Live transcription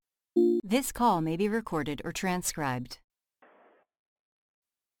This call may be recorded or transcribed.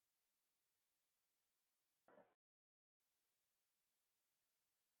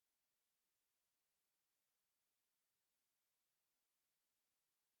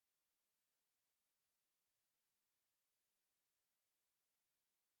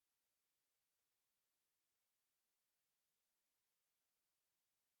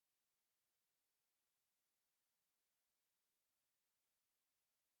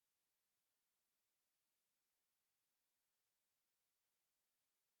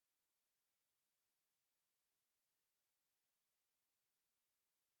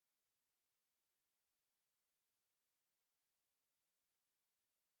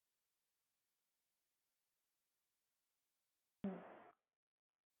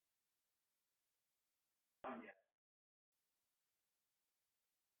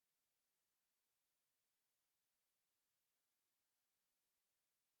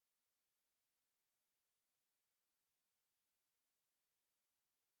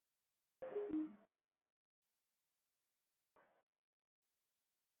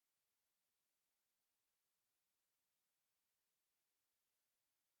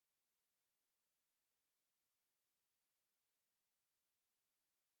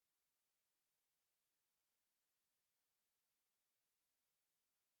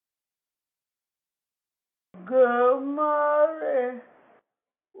 Good morning.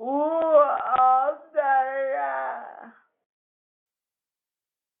 Who are there?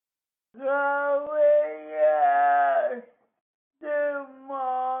 Glorious. Good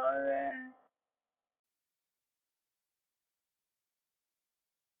morning.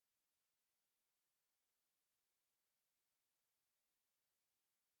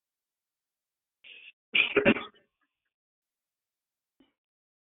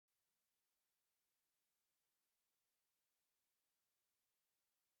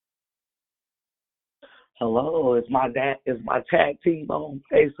 Hello, is my tag team on?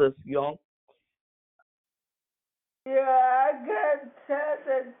 Hey, Sis Young. Yeah, I can tell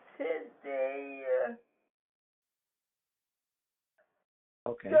the today.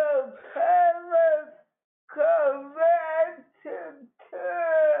 Okay. The parents correct to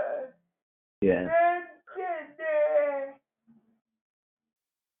Yeah. today.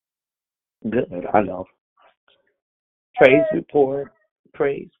 Good. I know. Praise report.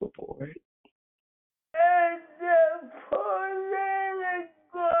 Praise report. And the police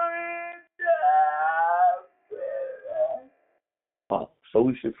going to So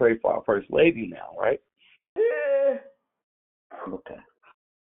we should pray for our first lady now, right? Okay.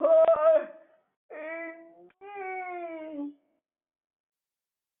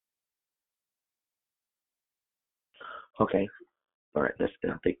 Okay. All right. Let's.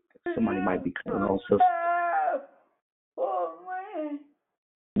 I think somebody might be coming on. So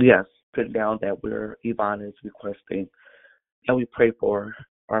yes, put down that Yvonne is requesting, and we pray for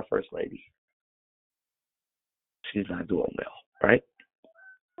our first lady. She's not doing well, right?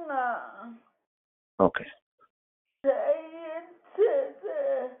 No. Okay. Say it to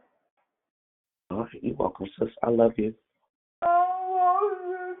the. All right. You're welcome, sis. I love you. I want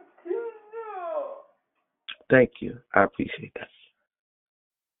you to know. Thank you. I appreciate that.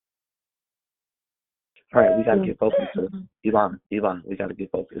 All right, we got to get focused. Yvonne, we got to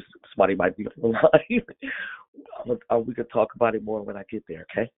get focused. Somebody might be on the line. We could talk about it more when I get there,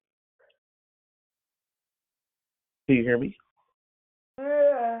 okay? Can you hear me?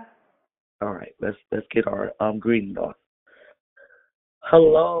 Yeah. All right, let's get our greeting on.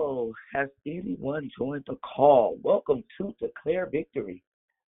 Hello, has anyone joined the call? Welcome to Declare Victory.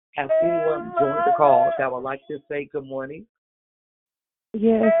 Has anyone joined the call that would like to say good morning?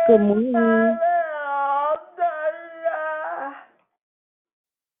 Yes, good morning.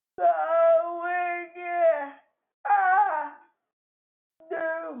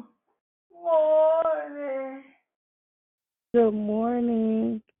 Good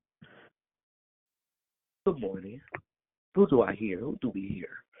morning. Good morning. Who do I hear? Who do we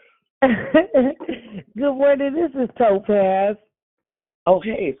hear? Good morning. This is Topaz. Oh,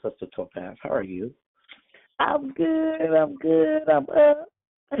 hey, Sister Topaz. How are you? I'm good. I'm up.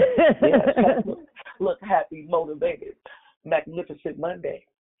 Yes. Look happy, motivated, magnificent Monday.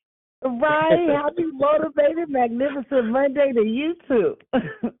 Right. Happy, motivated, magnificent Monday to you too.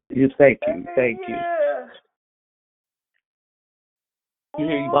 Thank you. You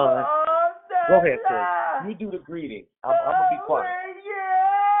hear Yvonne? Go ahead, sir. You do the greeting. I'm gonna be quiet.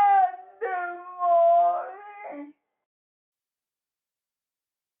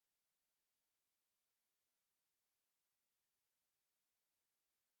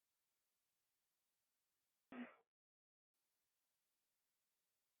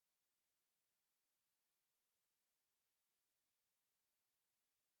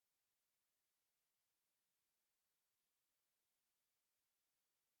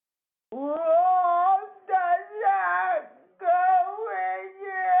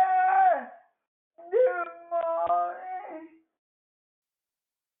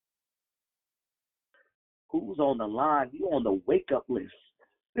 Who's on the line? You on the wake-up list.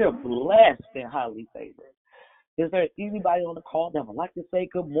 They're blessed and highly favored. Is there anybody on the call that would like to say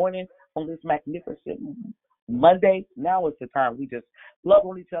good morning on this magnificent Monday? Now is the time. We just love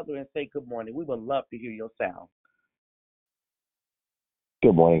on each other and say good morning. We would love to hear your sound.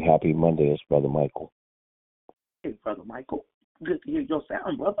 Good morning. Happy Monday. It's Brother Michael. Hey, Brother Michael. Good to hear your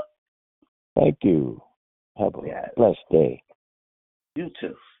sound, brother. Thank you. Have a Yes. blessed day. You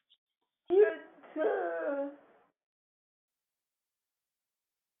too. You too.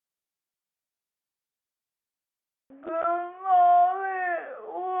 Good morning,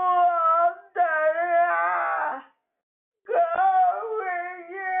 Wanda.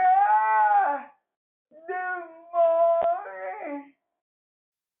 Gloria. Good morning.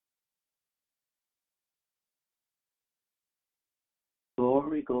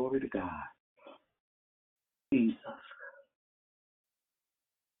 Glory, glory to God. Jesus.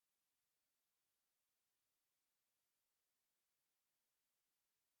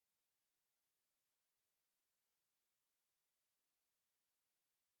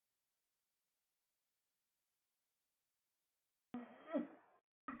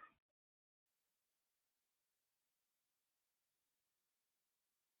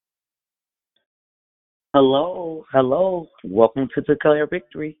 Hello, hello. Welcome to Declare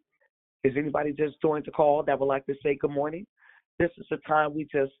Victory. Is anybody just joined the call that would like to say good morning? This is the time we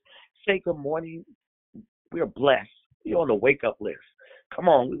just say good morning. We are blessed. You're on the wake-up list. Come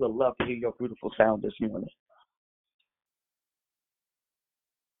on, we would love to hear your beautiful sound this morning.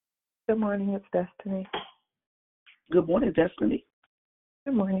 Good morning, it's Destiny. Good morning, Destiny.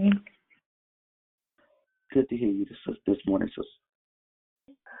 Good morning. Good to hear you this morning, sis.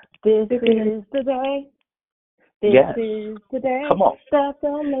 This is the day. This Yes. is the day Come on. that the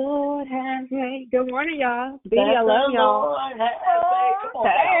Lord has made. Good morning, y'all. B, That I love the y'all. Lord has made. Come on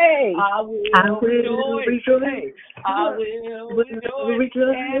Hey. now. I will rejoice. Hey, I will rejoice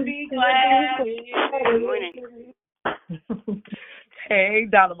and be glad in it. Good morning. Hey,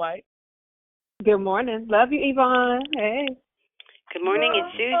 Dynamite. Good morning. Love you, Yvonne. Hey. Good morning,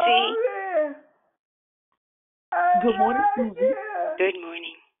 it's Susie. Good morning, Susie. Good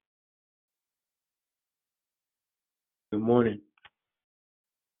morning. Good morning.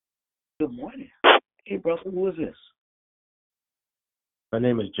 Good morning. Hey, brother, who is this? My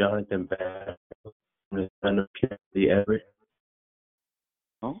name is Jonathan Bass. I'm the son of Kennedy Everett.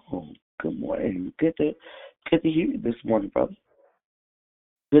 Oh, good morning. Good to hear you this morning, brother.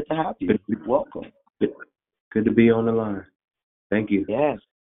 Good to have you. Welcome. Good to be on the line. Thank you. Yes,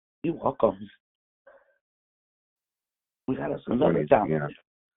 you're welcome. We got us another time. Yeah.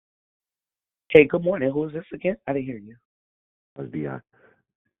 Hey, good morning. Who is this again? I didn't hear you. That's Dion.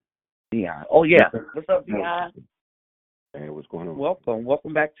 Dion. Oh, yeah. What's up, Dion? Hey, what's going on? Welcome.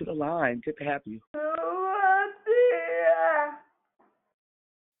 Welcome back to the line. Good to have you.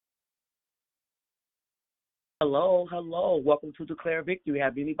 Hello, hello. Welcome to Declare Victory.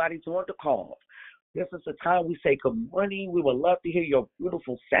 Have anybody joined the call? This is the time we say good morning. We would love to hear your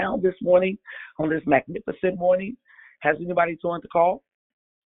beautiful sound this morning on this magnificent morning. Has anybody joined the call?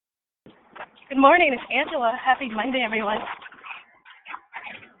 Good morning, it's Angela. Happy Monday, everyone.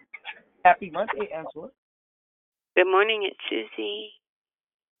 Happy Monday, Angela. Good morning, it's Susie.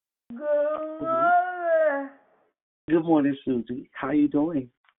 Good morning. Good morning, Susie. How you doing?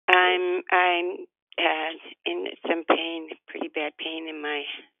 I'm in some pain, pretty bad pain in my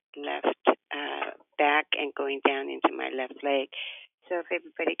left back and going down into my left leg. So if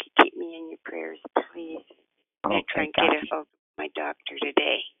everybody could keep me in your prayers, please. Okay, I try and get a hold of my doctor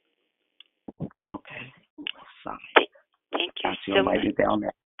today. Okay. Sorry. Thank you Got you. so I'll write much. it down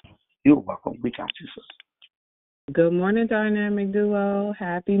there. You're welcome. We got you, sis. Good morning, Dynamic Duo.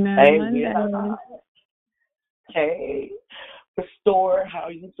 Happy Hey, Monday. yeah. Hey, Restore. How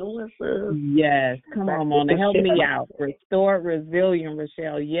you doing, sis? Yes, come on, Mona. Help me out. Restore, resilient,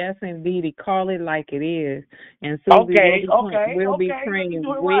 Rochelle. Yes, indeed. Call it like it is. And Susie will be praying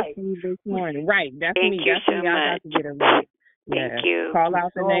with you this morning. Right. That's Thank me. you That's so me. I got much. to get it right. Thank Yes. you. Call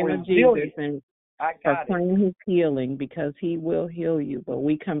out the name of Jesus and proclaim his healing, because he will heal you. But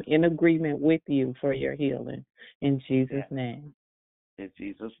we come in agreement with you for your healing. In Jesus' name. In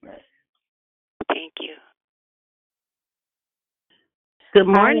Jesus' name. Thank you. Good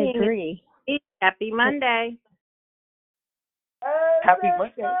morning. I agree. Happy Monday. Happy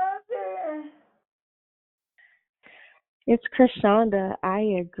Monday. It's Krishonda. I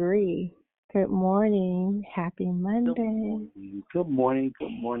agree. Good morning. Happy Monday. Good morning.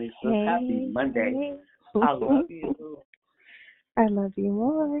 Good morning, sis. Hey. Happy Monday. I love you. I love you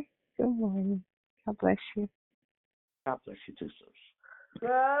more. Good morning. God bless you. God bless you too, sis.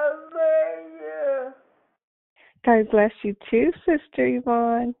 God bless you. God bless you too, Sister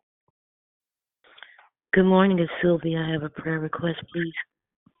Yvonne. Good morning, it's Sylvia. I have a prayer request, please.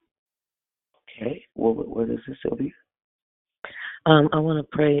 Okay. What is it, Sylvia? I want to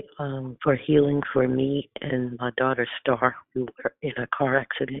pray for healing for me and my daughter, Star, who were in a car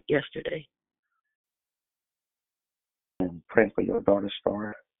accident yesterday. And pray for your daughter,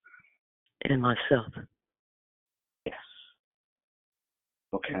 Star. And myself. Yes.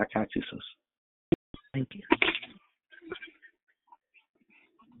 Okay, I got you, sis. Thank you.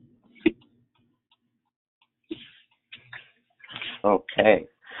 Okay.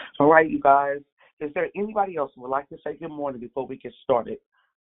 All right, you guys. Is there anybody else who would like to say good morning before we get started?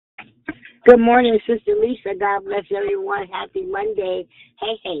 Good morning, Sister Lisa. God bless everyone. Happy Monday.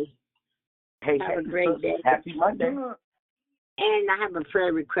 Hey. Have a great day. Happy Monday. And I have a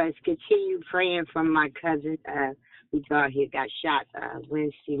prayer request. Continue praying for my cousin. We thought he got shot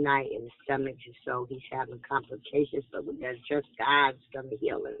Wednesday night in the stomach, so he's having complications. But we got to trust God's going to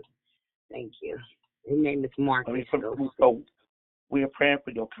heal him. Thank you. His name is Marcus. So we are praying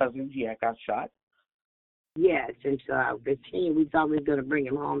for your cousin. He had got shot. Yes, and so I'll continue. We thought we were going to bring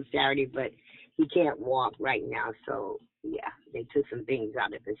him home Saturday, but he can't walk right now. So, yeah, they took some things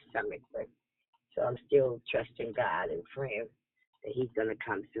out of his stomach. But so I'm still trusting God and praying that he's going to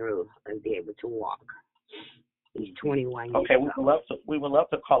come through and be able to walk. He's 21 years old. Okay, we would love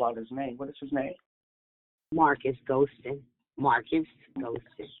to call out his name. What is his name? Marcus Ghostin. Marcus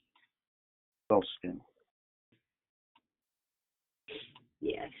Ghostin.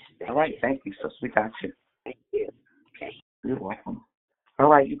 Yes. All right, thank you, sis. We got you. Thank you. Okay. You're welcome. All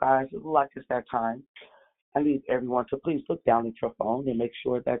right, you guys, it looks like it's that time. I need everyone to please look down at your phone and make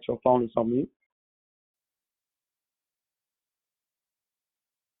sure that your phone is on mute.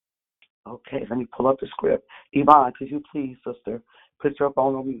 Okay, let me pull up the script. Yvonne, could you please, sister, put your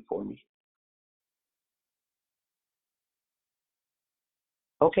phone on mute for me?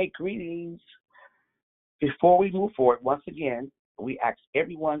 Okay, greetings. Before we move forward, once again, we ask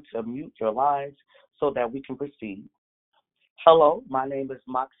everyone to mute your lines so that we can proceed. Hello, my name is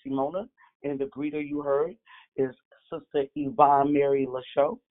Moxie Mona, and the greeter you heard is Sister Yvonne Mary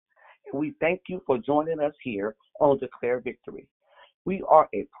LaChoe. And we thank you for joining us here on Declare Victory. We are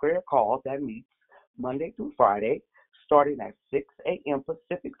a prayer call that meets Monday through Friday, starting at 6 a.m.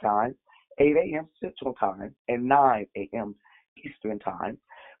 Pacific Time, 8 a.m. Central Time, and 9 a.m. Eastern Time,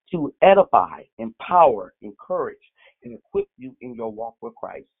 to edify, empower, encourage, and equip you in your walk with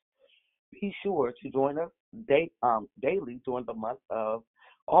Christ. Be sure to join us daily during the month of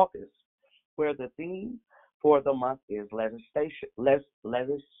August, where the theme for the month is legislation.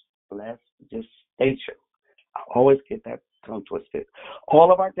 I always get that tongue twisted.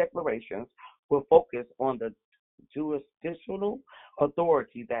 All of our declarations will focus on the jurisdictional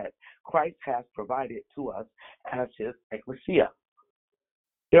authority that Christ has provided to us as his ecclesia.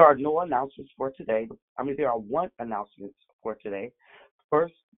 There are no announcements for today. There are one announcement for today.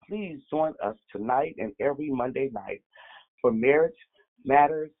 First, please join us tonight and every Monday night for Marriage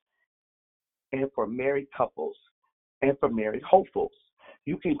Matters and for married couples and for married hopefuls.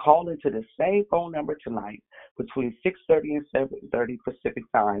 You can call into the same phone number tonight between 6:30 and 7:30 Pacific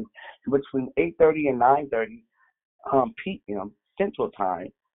Time, and between 8:30 and 9:30 p.m. Central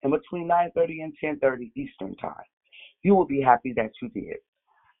Time, and between 9:30 and 10:30 Eastern Time. You will be happy that you did.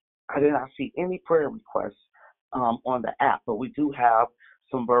 I did not see any prayer requests on the app, but we do have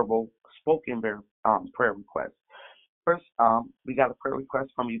some spoken prayer requests. First, we got a prayer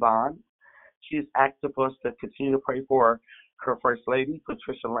request from Yvonne. She has asked for us to continue to pray for her First Lady,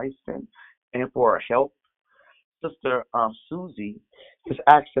 Patricia Langston, and for her health. Sister Susie is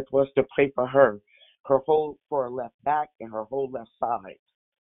asking for us to pray for her for her left back and her whole left side.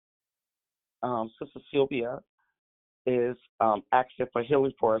 Sister Sylvia is asking for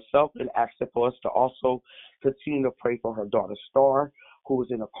healing for herself and asking for us to also continue to pray for her daughter Star, who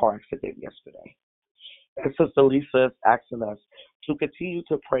was in a car accident yesterday. And Sister Lisa is asking us to continue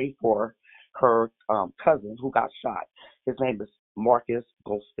to pray for her cousin who got shot. His name is Marcus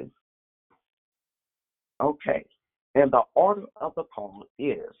Ghostin. Okay, and the order of the call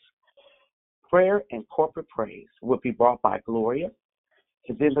is prayer and corporate praise will be brought by Gloria,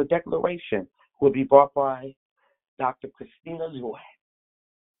 and then the declaration will be brought by Dr. Christina Joy.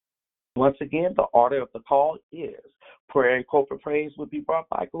 Once again, the order of the call is prayer and corporate praise will be brought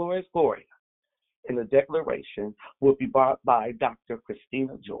by Gloria, and the declaration will be brought by Dr.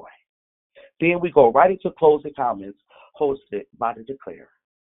 Christina Joy. Then we go right into closing comments hosted by the Declare.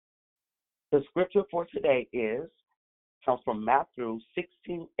 The scripture for today comes from Matthew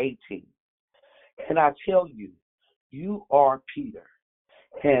 16:18. And I tell you, you are Peter,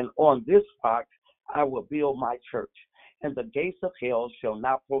 and on this rock I will build my church, and the gates of hell shall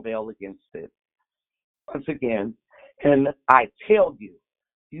not prevail against it. Once again, and I tell you,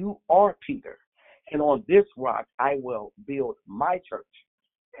 you are Peter, and on this rock I will build my church,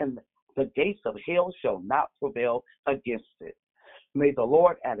 and the gates of hell shall not prevail against it. May the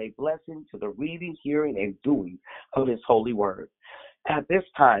Lord add a blessing to the reading, hearing, and doing of his holy word. At this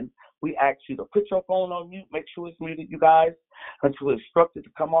time, we ask you to put your phone on mute, make sure it's muted, you guys, until instructed to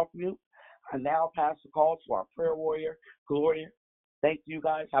come off mute. I now pass the call to our prayer warrior, Gloria. Thank you,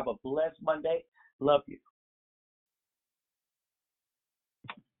 guys. Have a blessed Monday. Love you.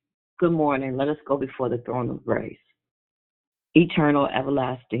 Good morning. Let us go before the throne of grace. Eternal,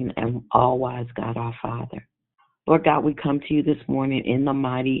 everlasting, and all-wise God, our Father. Lord God, we come to you this morning in the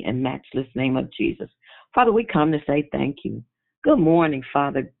mighty and matchless name of Jesus. Father, we come to say thank you. Good morning,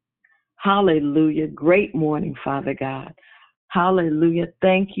 Father. Hallelujah. Great morning, Father God. Hallelujah.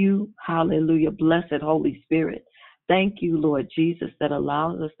 Thank you. Hallelujah. Blessed Holy Spirit. Thank you, Lord Jesus, that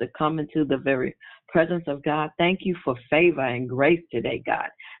allows us to come into the very presence of God. Thank you for favor and grace today, God.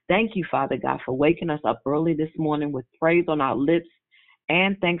 Thank you, Father God, for waking us up early this morning with praise on our lips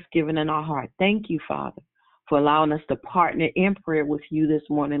and thanksgiving in our heart. Thank you, Father, for allowing us to partner in prayer with you this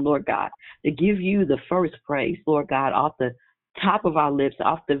morning, Lord God, to give you the first praise, Lord God, off the top of our lips,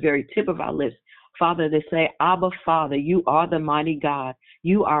 off the very tip of our lips. Father, they say, Abba, Father, you are the mighty God.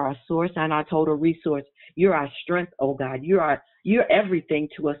 You are our source and our total resource. You're our strength, oh God. You're everything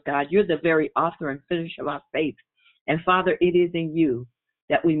to us, God. You're the very author and finisher of our faith. And Father, it is in you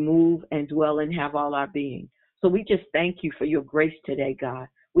that we move and dwell and have all our being. So we just thank you for your grace today, God.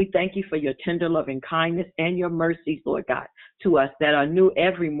 We thank you for your tender loving kindness and your mercies, Lord God, to us that are new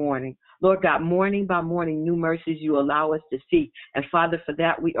every morning. Lord God, morning by morning, new mercies you allow us to see. And Father, for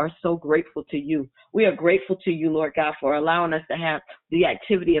that, we are so grateful to you. We are grateful to you, Lord God, for allowing us to have the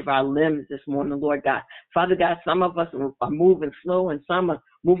activity of our limbs this morning, Lord God. Father God, some of us are moving slow and some are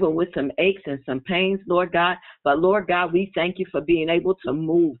moving with some aches and some pains, Lord God. But Lord God, we thank you for being able to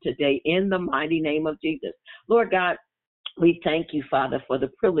move today in the mighty name of Jesus. Lord God, we thank you, Father, for the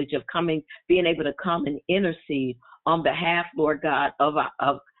privilege of being able to come and intercede on behalf, Lord God, of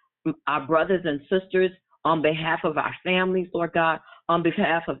our brothers and sisters, on behalf of our families, Lord God, on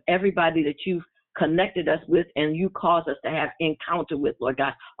behalf of everybody that you've connected us with and you caused us to have encounter with, Lord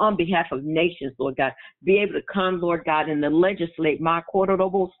God, on behalf of nations, Lord God, be able to come, Lord God, and to legislate my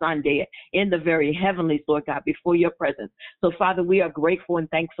Sunday in the very heavenlies, Lord God, before your presence. So, Father, we are grateful and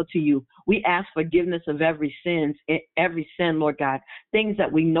thankful to you. We ask forgiveness of every sin, Lord God, things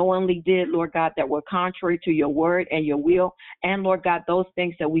that we knowingly did, Lord God, that were contrary to your word and your will, and, Lord God, those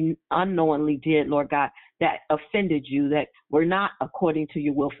things that we unknowingly did, Lord God, that offended you, that were not according to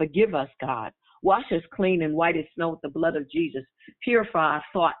your will. Forgive us, God. Wash us clean and white as snow with the blood of Jesus. Purify our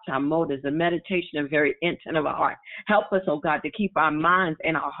thoughts, our motives, the meditation and very intent of our heart. Help us, oh God, to keep our minds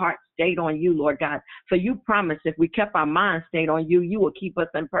and our hearts stayed on you, Lord God. For you promised if we kept our minds stayed on you, you will keep us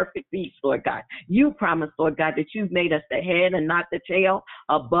in perfect peace, Lord God. You promised, Lord God, that you've made us the head and not the tail,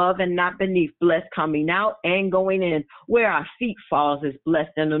 above and not beneath, blessed coming out and going in. Where our feet falls is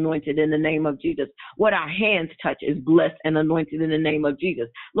blessed and anointed in the name of Jesus. What our hands touch is blessed and anointed in the name of Jesus.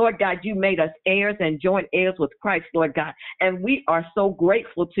 Lord God, you made us heirs and joint heirs with Christ, Lord God. And we are so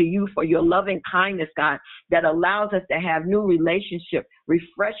grateful to you for your loving kindness, God, that allows us to have new relationship,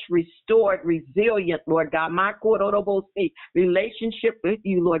 refreshed, restored, resilient, Lord God. My relationship with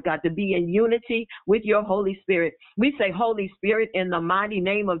you, Lord God, to be in unity with your Holy Spirit. We say, Holy Spirit, in the mighty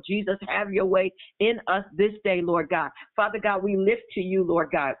name of Jesus, have your way in us this day, Lord God. Father God, we lift to you, Lord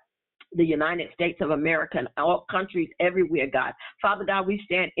God, the United States of America and all countries everywhere, God. Father God, we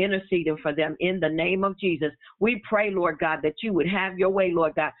stand interceding for them in the name of Jesus. We pray, Lord God, that you would have your way,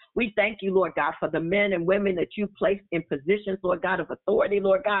 Lord God. We thank you, Lord God, for the men and women that you placed in positions, Lord God, of authority,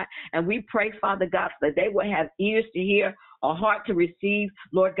 Lord God. And we pray, Father God, that they will have ears to hear, a heart to receive,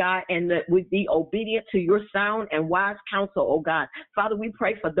 Lord God, and that we be obedient to your sound and wise counsel, oh God. Father, we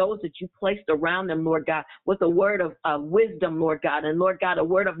pray for those that you placed around them, Lord God, with a word of wisdom, Lord God, and Lord God, a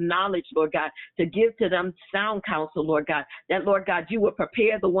word of knowledge, Lord God, to give to them sound counsel, Lord God, that, Lord God, you would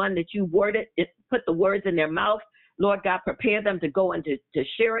prepare the one that you worded, put the words in their mouth, Lord God, prepare them to go and to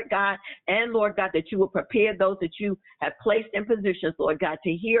share it, God. And, Lord God, that you will prepare those that you have placed in positions, Lord God,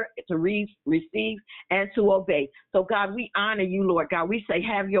 to hear, to read, receive, and to obey. So, God, we honor you, Lord God. We say,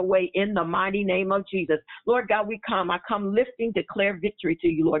 have your way in the mighty name of Jesus. Lord God, I come lifting, declare victory to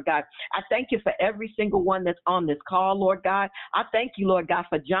you, Lord God. I thank you for every single one that's on this call, Lord God. I thank you, Lord God,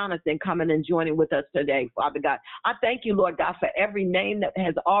 for Jonathan coming and joining with us today, Father God. I thank you, Lord God, for every name that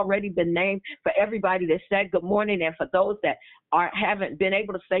has already been named, for everybody that said good morning morning. And for those that haven't been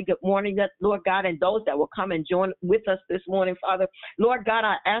able to say good morning, Lord God, and those that will come and join with us this morning, Father, Lord God,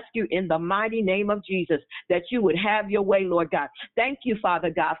 I ask you in the mighty name of Jesus that you would have your way, Lord God. Thank you, Father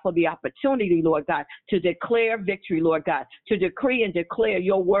God, for the opportunity, Lord God, to declare victory, Lord God, to decree and declare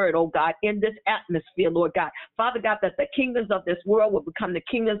your word, oh God, in this atmosphere, Lord God. Father God, that the kingdoms of this world will become the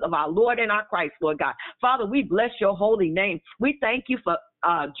kingdoms of our Lord and our Christ, Lord God. Father, we bless your holy name. We thank you for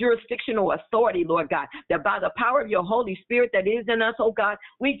jurisdictional authority, Lord God, that by the power of your Holy Spirit that is in us, oh God,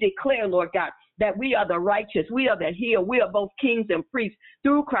 we declare, Lord God, that we are the righteous, we are the healed, we are both kings and priests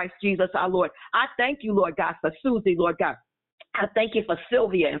through Christ Jesus our Lord. I thank you, Lord God, for Susie, Lord God. I thank you for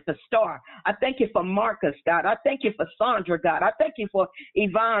Sylvia and for Star. I thank you for Marcus, God. I thank you for Sandra, God. I thank you for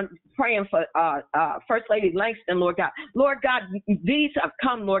Yvonne praying for First Lady Langston, Lord God. Lord God, these have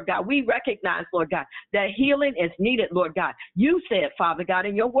come, Lord God. We recognize, Lord God, that healing is needed, Lord God. You said, Father God,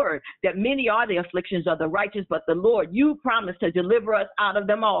 in your word, that many are the afflictions of the righteous, but the Lord, you promised to deliver us out of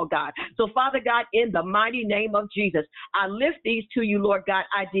them all, God. So, Father God, in the mighty name of Jesus, I lift these to you, Lord God.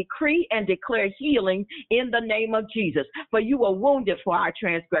 I decree and declare healing in the name of Jesus. For you were wounded for our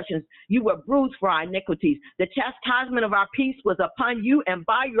transgressions. You were bruised for our iniquities. The chastisement of our peace was upon you, and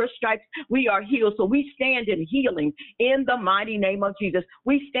by your stripes we are healed. So we stand in healing in the mighty name of Jesus.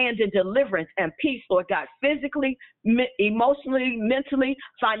 We stand in deliverance and peace, Lord God, physically, emotionally, mentally,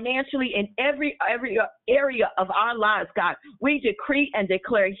 financially, in every area of our lives, God. We decree and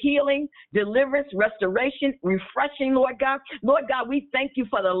declare healing, deliverance, restoration, refreshing, Lord God. Lord God, we thank you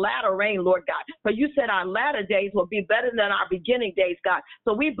for the latter rain, Lord God. For you said our latter days will be better than our beginning days, God.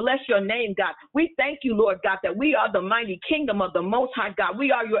 So we bless your name, God. We thank you, Lord God, that we are the mighty kingdom of the Most High God.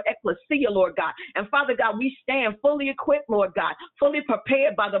 We are your ecclesia, Lord God. And Father God, we stand fully equipped, Lord God, fully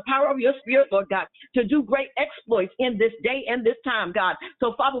prepared by the power of your Spirit, Lord God, to do great exploits in this day and this time, God.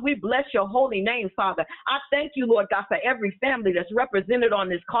 So, Father, we bless your holy name, Father. I thank you, Lord God, for every family that's represented on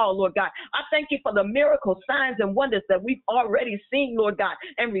this call, Lord God. I thank you for the miracles, signs, and wonders that we've already seen, Lord God,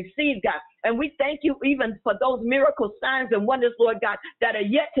 and received, God. And we thank you even for those miracles, signs, and wonders, Lord God, that are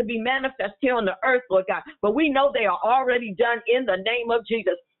yet to be manifest here on the earth, Lord God. But we know they are already done in the name of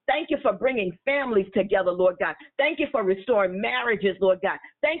Jesus. Thank you for bringing families together, Lord God. Thank you for restoring marriages, Lord God.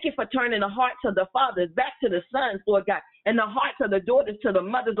 Thank you for turning the hearts of the fathers back to the sons, Lord God, and the hearts of the daughters to the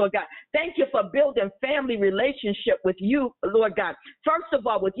mothers, Lord God. Thank you for building family relationship with you, Lord God. First of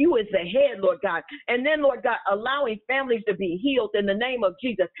all, with you as the head, Lord God. And then, Lord God, allowing families to be healed in the name of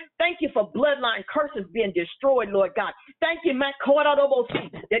Jesus. Thank you for bloodline curses being destroyed, Lord God. Thank you,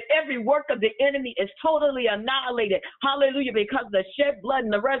 that every work of the enemy is totally annihilated. Hallelujah, because of the shed blood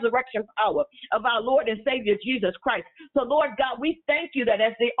and the resurrection power of our Lord and Savior Jesus Christ. So, Lord God, we thank you that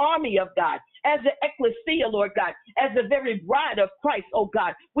as the army of God, as the ecclesia, Lord God, as the very bride of Christ, oh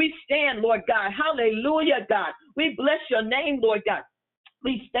God, we stand, Lord God. Hallelujah, God. We bless your name, Lord God.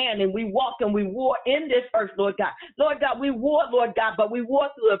 We stand and we walk and we war in this earth, Lord God. Lord God, we war, Lord God, but we war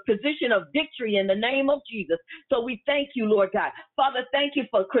through a position of victory in the name of Jesus. So we thank you, Lord God. Father, thank you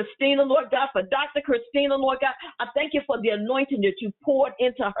for Christina, Lord God, for Dr. Christina, Lord God. I thank you for the anointing that you poured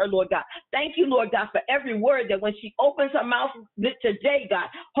into her, Lord God. Thank you, Lord God, for every word that when she opens her mouth today, God,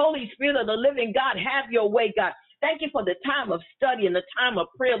 Holy Spirit of the living God, have your way, God. Thank you for the time of study and the time of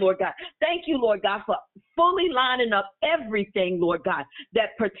prayer, Lord God. Thank you, Lord God, for fully lining up everything, Lord God,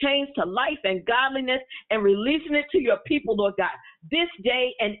 that pertains to life and godliness and releasing it to your people, Lord God, this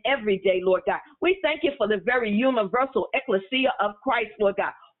day and every day, Lord God. We thank you for the very universal ecclesia of Christ, Lord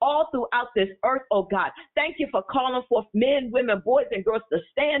God, all throughout this earth, oh God. Thank you for calling forth men, women, boys, and girls to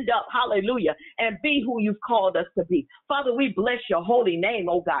stand up, hallelujah, and be who you've called us to be. Father, we bless your holy name,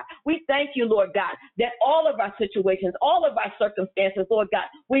 oh God. We thank you, Lord God, that all of our situations, all of our circumstances, Lord God,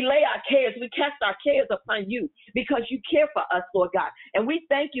 we lay our cares, we cast our cares upon you because you care for us, Lord God. And we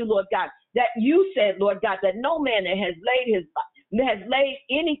thank you, Lord God, that you said, Lord God, that no man that has laid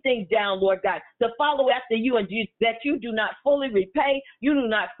anything down, Lord God, to follow after you, and that you do not fully repay, you do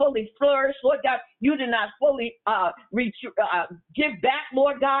not fully flourish, Lord God, you do not fully give back,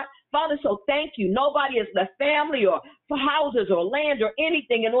 Lord God. Father, so thank you. Nobody has left family or houses or land or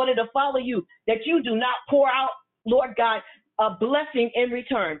anything in order to follow you, that you do not pour out, Lord God, a blessing in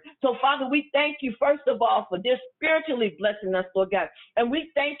return. So, Father, we thank you, first of all, for this spiritually blessing us, Lord God. And we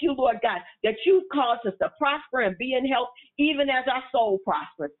thank you, Lord God, that you caused us to prosper and be in health, even as our soul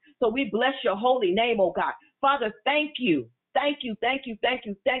prospers. So we bless your holy name, oh God. Father, thank you. Thank you, thank you, thank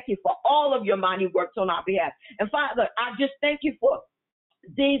you, thank you for all of your mighty works on our behalf. And Father, I just thank you for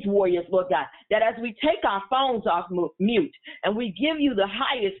these warriors, Lord God, that as we take our phones off mute and we give you the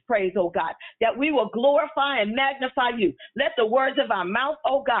highest praise, oh God, that we will glorify and magnify you. Let the words of our mouth,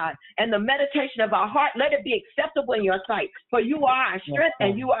 oh God, and the meditation of our heart, let it be acceptable in your sight. For you are our strength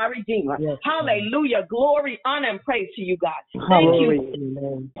and you are our Redeemer. Hallelujah. Glory, honor, and praise to you, God. Thank you.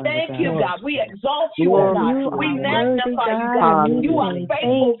 Thank you, God. We exalt you, oh God. We magnify you, God. You are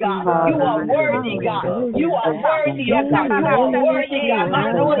faithful, God. You are worthy, God. You are worthy, oh God. You are worthy, God.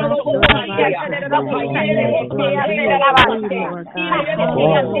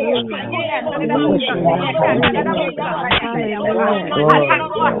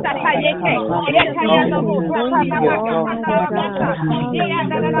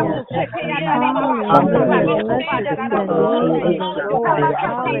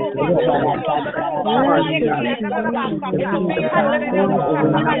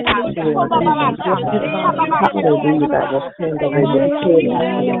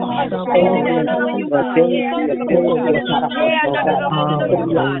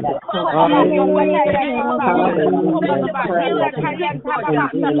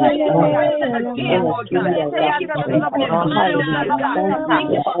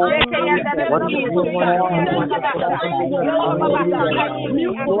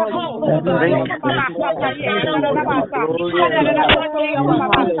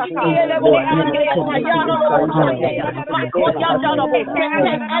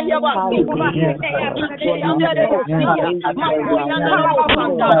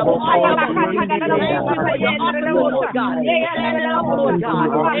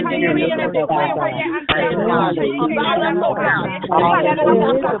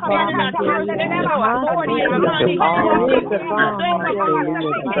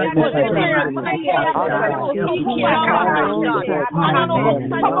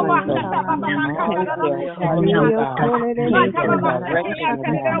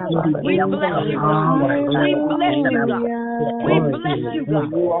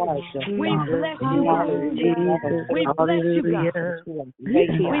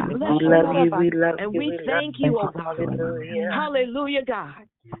 We thank you, oh God. Hallelujah, God.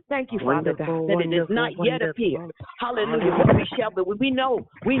 Thank you, Father God, that it is not yet appeared. Hallelujah. But we shall, but we know,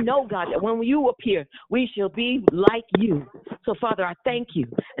 God, that when you appear, we shall be like you. So, Father, I thank you.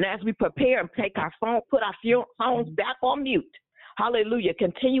 And as we prepare and take our phone, put our phones back on mute. Hallelujah.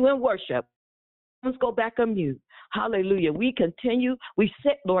 Continue in worship. Let's go back on mute. Hallelujah. We continue. We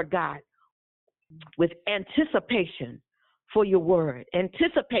sit, Lord God, with anticipation for your word.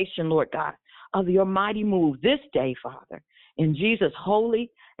 Anticipation, Lord God, of your mighty move this day, Father. In Jesus'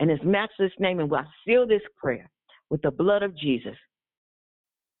 holy and his matchless name, and we'll seal this prayer with the blood of Jesus.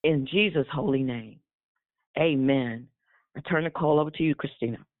 In Jesus' holy name. Amen. I turn the call over to you,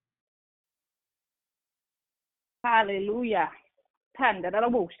 Christina. Hallelujah.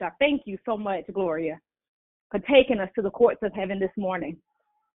 Thank you so much, Gloria, for taking us to the courts of heaven this morning.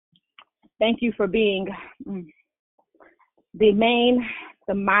 Thank you for being the main,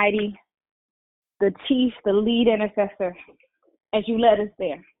 the mighty, the chief, the lead intercessor as you led us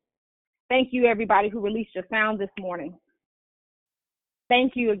there. Thank you, everybody who released your sound this morning.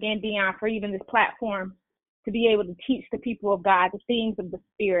 Thank you again, Dion, for even this platform to be able to teach the people of God the things of the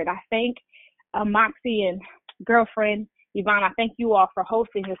Spirit. I thank Moxie and girlfriend Yvonne. I thank you all for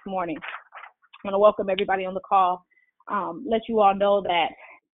hosting this morning. I want to welcome everybody on the call. Let you all know that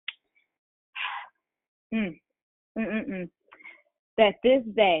that this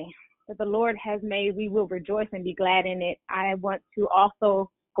day that the Lord has made, we will rejoice and be glad in it. I want to also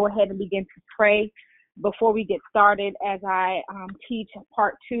go ahead and begin to pray before we get started as I teach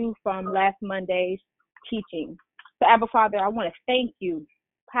part 2 from last Monday's teaching. So, Abba Father, I want to thank you.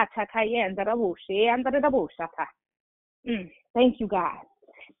 Thank you, God.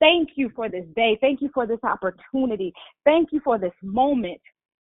 Thank you for this day. Thank you for this opportunity. Thank you for this moment.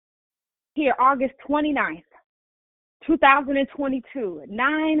 Here, August 29th, 2022,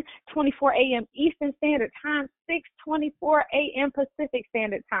 9:24 a.m. Eastern Standard Time, 6:24 a.m. Pacific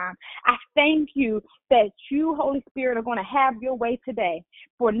Standard Time. I thank you that you, Holy Spirit, are going to have your way today.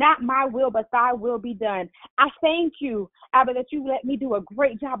 For not my will, but thy will be done. I thank you, Abba, that you let me do a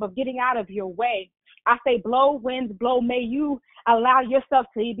great job of getting out of your way. I say, blow, winds, blow. May you allow yourself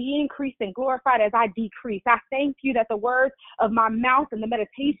to be increased and glorified as I decrease. I thank you that the words of my mouth and the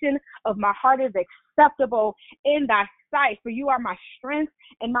meditation of my heart is acceptable in thy sight. For you are my strength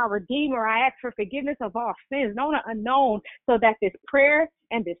and my redeemer. I ask for forgiveness of all sins, known and unknown, so that this prayer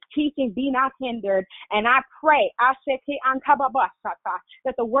and this teaching be not hindered. And I pray that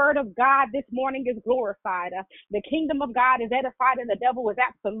the word of God this morning is glorified. The kingdom of God is edified and the devil is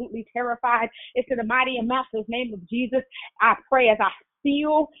absolutely terrified. It's in the mighty and matchless name of Jesus I pray as I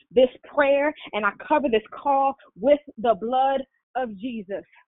seal this prayer and I cover this call with the blood of Jesus.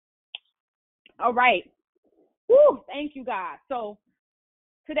 All right. Woo, thank you, God. So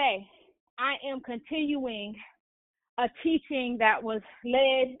today I am continuing a teaching that was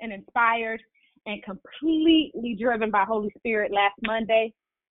led and inspired and completely driven by Holy Spirit last Monday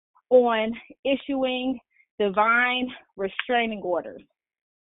on issuing divine restraining orders.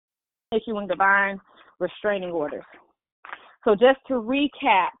 Issuing divine restraining orders. So just to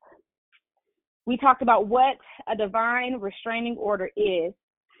recap, we talked about what a divine restraining order is,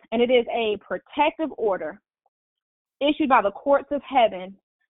 and it is a protective order issued by the courts of heaven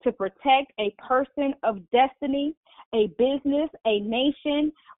to protect a person of destiny, a business, a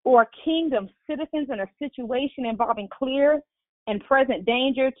nation, or kingdom, citizens in a situation involving clear and present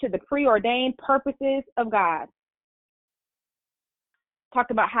danger to the preordained purposes of God.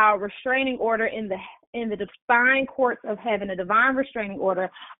 Talked about how a restraining order in the divine courts of heaven, a divine restraining order,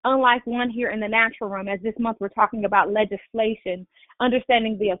 unlike one here in the natural realm, as this month we're talking about legislation,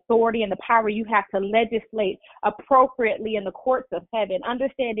 understanding the authority and the power you have to legislate appropriately in the courts of heaven,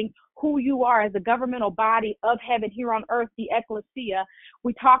 understanding who you are as a governmental body of heaven here on earth, the ecclesia.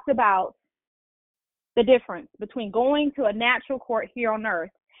 We talked about the difference between going to a natural court here on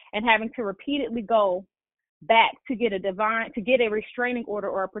earth and having to repeatedly go back to get a restraining order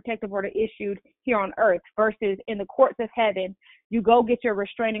or a protective order issued here on earth versus in the courts of heaven, you go get your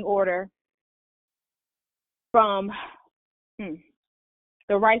restraining order from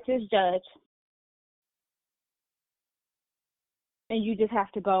the righteous judge, and you just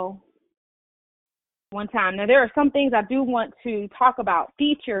have to go one time. Now, there are some things I do want to talk about,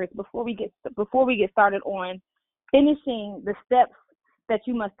 features, before we get started on finishing the steps that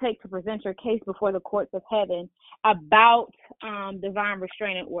you must take to present your case before the courts of heaven about divine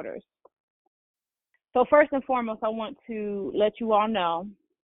restraining orders. So first and foremost, I want to let you all know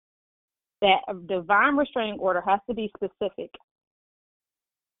that a divine restraining order has to be specific.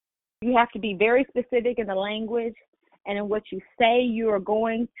 You have to be very specific in the language and in what you say you are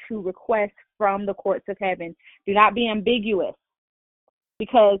going to request from the courts of heaven. Do not be ambiguous,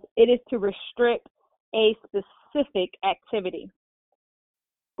 because it is to restrict a specific activity.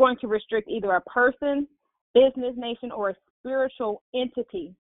 Going to restrict either a person, business, nation, or a spiritual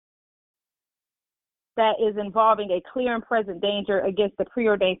entity that is involving a clear and present danger against the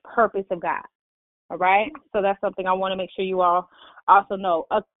preordained purpose of God. All right? So that's something I want to make sure you all also know.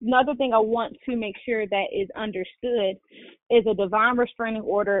 Another thing I want to make sure that is understood is a divine restraining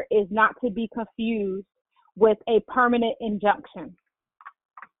order is not to be confused with a permanent injunction.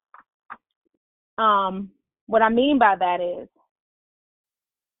 What I mean by that is,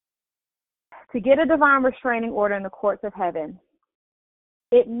 to get a divine restraining order in the courts of heaven,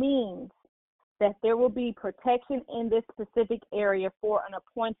 it means that there will be protection in this specific area for an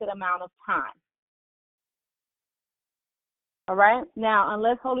appointed amount of time. All right? Now,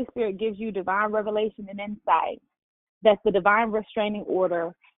 unless Holy Spirit gives you divine revelation and insight that the divine restraining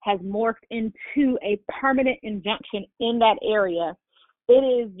order has morphed into a permanent injunction in that area, it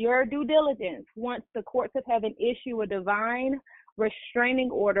is your due diligence, once the courts of heaven issue a divine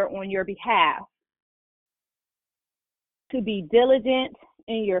restraining order on your behalf, to be diligent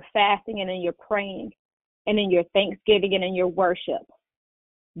in your fasting and in your praying and in your thanksgiving and in your worship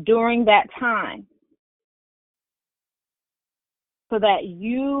during that time, so that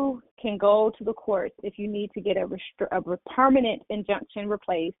you can go to the courts if you need to get a permanent injunction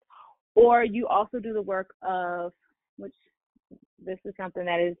replaced, or you also do the work of, which this is something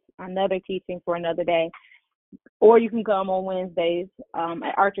that is another teaching for another day, or you can come on Wednesdays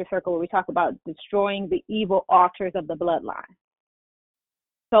at Archer Circle, where we talk about destroying the evil altars of the bloodline.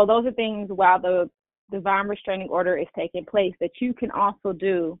 So those are things, while the divine restraining order is taking place, that you can also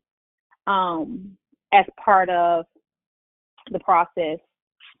do as part of the process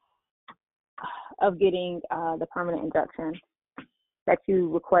of getting the permanent injunction that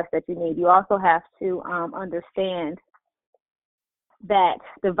you request, that you need. You also have to understand that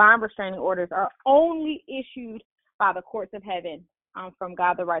divine restraining orders are only issued by the courts of heaven from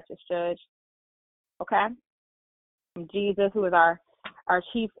God the righteous judge, okay? From Jesus, who is our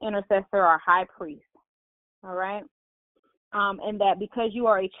chief intercessor, our high priest, all right? And that because you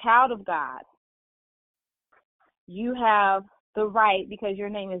are a child of God, you have the right, because your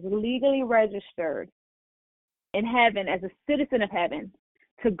name is legally registered in heaven as a citizen of heaven,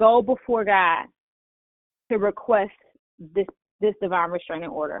 to go before God to request this divine restraining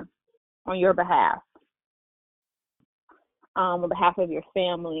order on your behalf, on behalf of your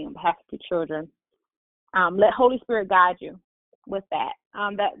family, on behalf of your children. Let Holy Spirit guide you with that.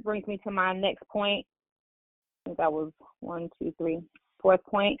 That brings me to my next point. I think that was 1, 2, 3. Fourth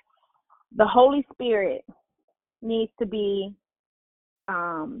point, the Holy Spirit needs to be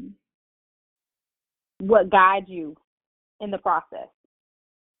what guides you in the process.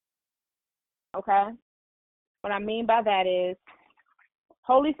 Okay? What I mean by that is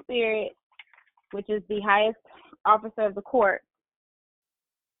Holy Spirit, which is the highest officer of the court,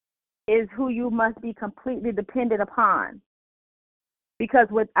 is who you must be completely dependent upon. Because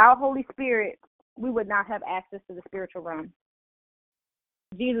without Holy Spirit, we would not have access to the spiritual realm.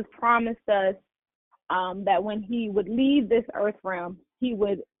 Jesus promised us that when he would leave this earth realm, he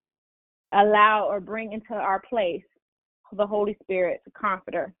would allow or bring into our place the Holy Spirit, the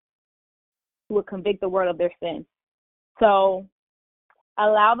Comforter, who would convict the world of their sin. So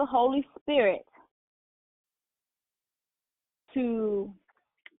allow the Holy Spirit to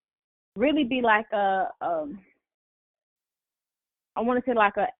really be like a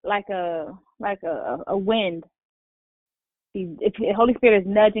wind. If the Holy Spirit is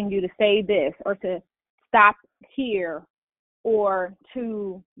nudging you to say this or to stop here or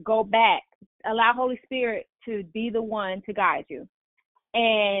to go back, allow Holy Spirit to be the one to guide you.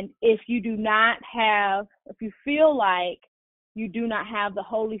 And if you feel like you do not have the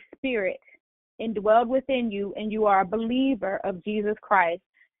Holy Spirit indwelled within you and you are a believer of Jesus Christ,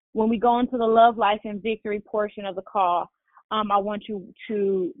 when we go into the love, life, and victory portion of the call, I want you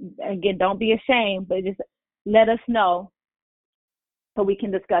to, again, don't be ashamed, but just let us know so we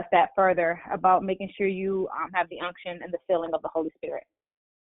can discuss that further about making sure you have the unction and the filling of the Holy Spirit.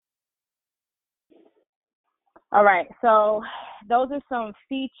 All right, so those are some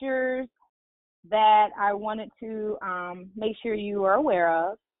features that I wanted to make sure you are aware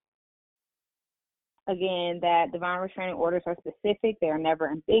of. Again, that divine restraining orders are specific. They are never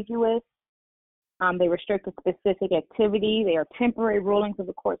ambiguous. They restrict a specific activity. They are temporary rulings of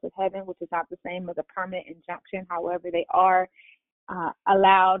the courts of heaven, which is not the same as a permanent injunction. However, they are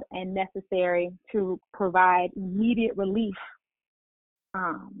allowed and necessary to provide immediate relief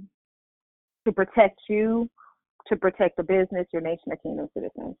to protect you, to protect the business, your nation, or kingdom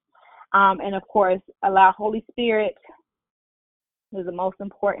citizens. And of course, allow Holy Spirit, who is the most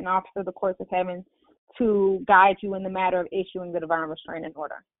important officer of the courts of heaven, to guide you in the matter of issuing the divine restraining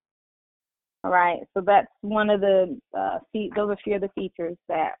order. All right, so that's one of the, those are a few of the features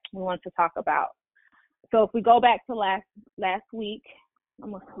that we want to talk about. So if we go back to last week,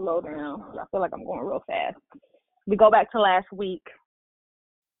 I'm going to slow down. I feel like I'm going real fast. We go back to last week.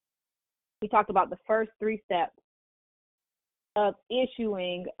 We talked about the first 3 steps of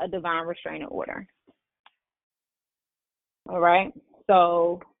issuing a divine restraining order. All right,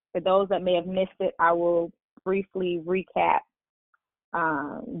 so for those that may have missed it, I will briefly recap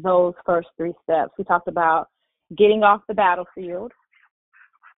those first 3 steps. We talked about getting off the battlefield.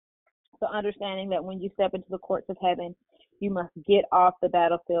 So understanding that when you step into the courts of heaven, you must get off the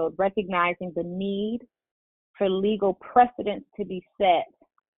battlefield, recognizing the need for legal precedents to be set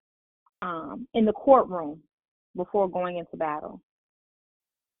in the courtroom before going into battle.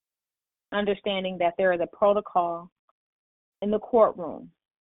 Understanding that there is a protocol in the courtroom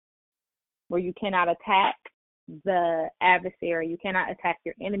where you cannot attack the adversary, you cannot attack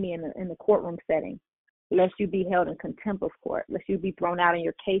your enemy in the courtroom setting, lest you be held in contempt of court, lest you be thrown out and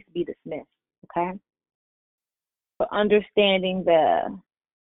your case be dismissed. Okay? So understanding the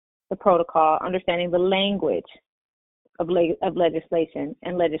protocol, understanding the language of legislation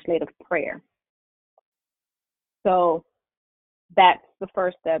and legislative prayer. So that's the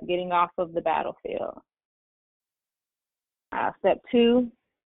first step, getting off of the battlefield. Step 2,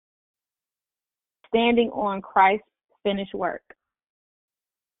 standing on Christ's finished work.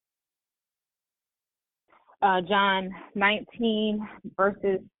 John 19,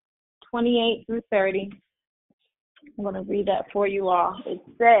 verses 28 through 30. I'm going to read that for you all. It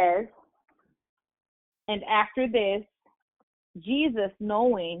says, "And after this, Jesus,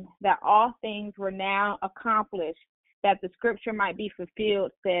 knowing that all things were now accomplished, that the scripture might be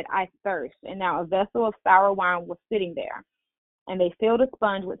fulfilled, said, I thirst. And now a vessel of sour wine was sitting there. And they filled a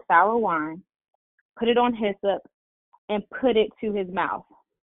sponge with sour wine, put it on hyssop, and put it to his mouth.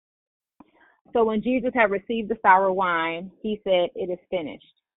 So when Jesus had received the sour wine, he said, It is finished.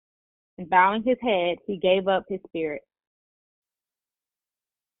 And bowing his head, he gave up his spirit."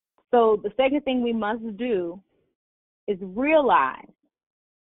 So the second thing we must do is realize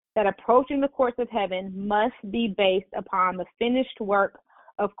that approaching the courts of heaven must be based upon the finished work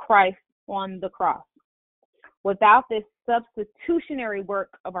of Christ on the cross. Without this substitutionary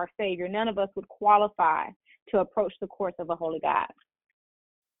work of our Savior, none of us would qualify to approach the courts of a holy God.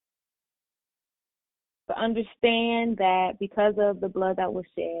 So understand that because of the blood that was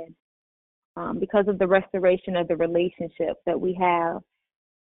shed, because of the restoration of the relationship that we have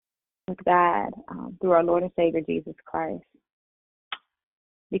with God through our Lord and Savior Jesus Christ,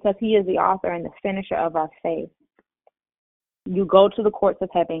 because he is the author and the finisher of our faith. You go to the courts of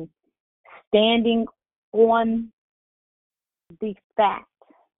heaven standing on the fact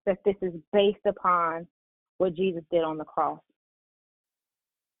that this is based upon what Jesus did on the cross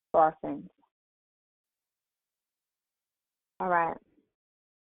for our sins. All right.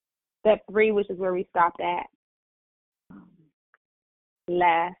 Step 3, which is where we stopped at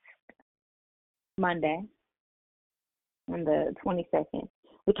last Monday on the 22nd.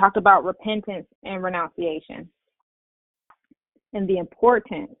 We talked about repentance and renunciation and the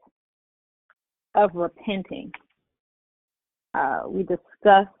importance of repenting. We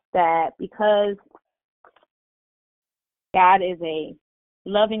discussed that because God is a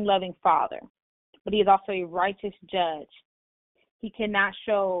loving Father, but he is also a righteous judge. He cannot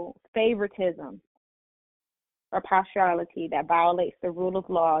show favoritism or partiality that violates the rule of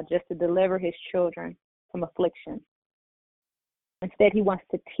law just to deliver his children from affliction. Instead, he wants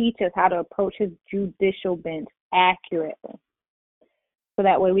to teach us how to approach his judicial bench accurately, so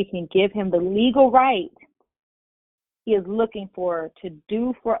that way we can give him the legal right he is looking for to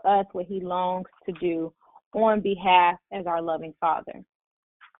do for us what he longs to do on behalf as our loving Father.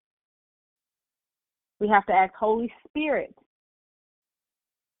 We have to ask Holy Spirit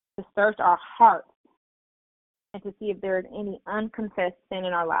to search our hearts and to see if there is any unconfessed sin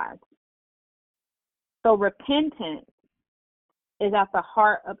in our lives. So repentance is at the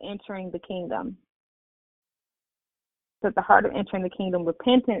heart of entering the kingdom. It's at the heart of entering the kingdom.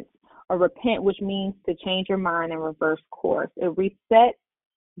 Repentance, or repent, which means to change your mind and reverse course. It resets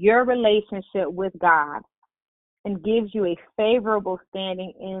your relationship with God and gives you a favorable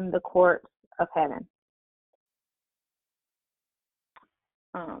standing in the courts of heaven.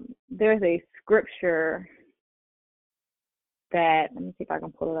 There's a scripture that, let me see if I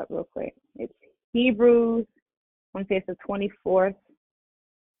can pull it up real quick. It's Hebrews, I want to say it's the 24th,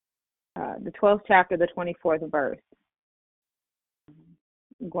 the 12th chapter, the 24th verse.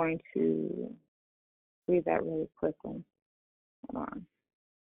 I'm going to read that really quickly. Hold on.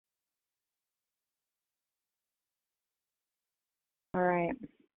 All right.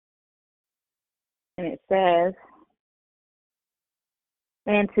 And it says,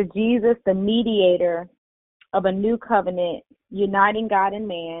 and to Jesus, the mediator of a new covenant, uniting God and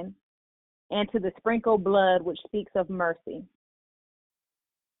man, and to the sprinkled blood which speaks of mercy.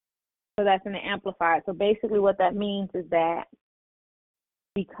 So that's in the Amplified. So basically what that means is that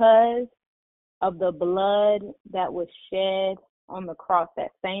because of the blood that was shed on the cross,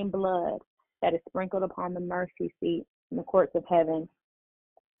 that same blood that is sprinkled upon the mercy seat in the courts of heaven,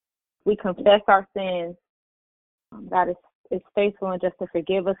 we confess our sins. God is faithful and just to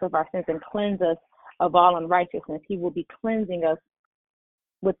forgive us of our sins and cleanse us of all unrighteousness. He will be cleansing us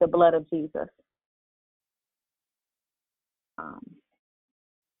with the blood of Jesus.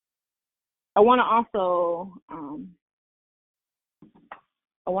 I want to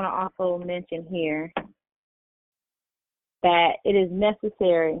also mention here that it is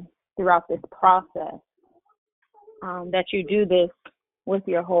necessary throughout this process that you do this with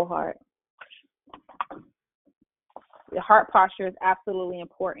your whole heart. The heart posture is absolutely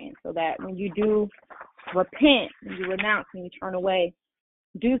important, so that when you do repent, when you renounce, when you turn away,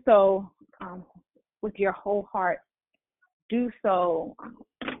 do so with your whole heart. Do so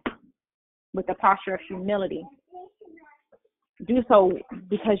with the posture of humility. Do so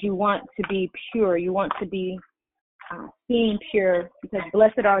because you want to be pure. You want to be seen pure, because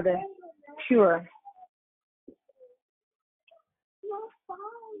blessed are the pure,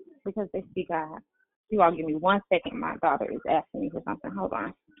 because they see God. You all give me 1 second. My daughter is asking me for something. Hold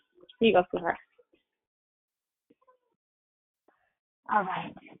on. Here you go, sweetheart. All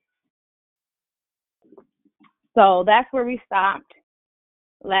right. So that's where we stopped.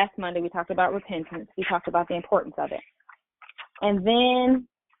 Last Monday, we talked about repentance. We talked about the importance of it. And then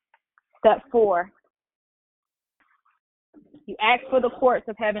step 4, you ask for the courts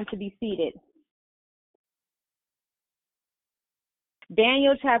of heaven to be seated.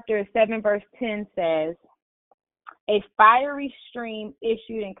 Daniel chapter 7, verse 10 says, a fiery stream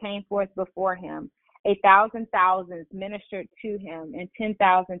issued and came forth before him. 1,000 thousands ministered to him, and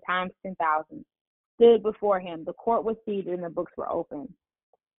 10,000 times 10,000 stood before him. The court was seated and the books were open.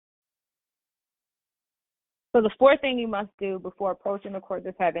 So the 4th thing you must do before approaching the courts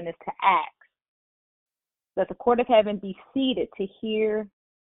of heaven is to ask that the court of heaven be seated to hear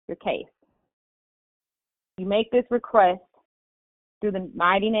your case. You make this request through the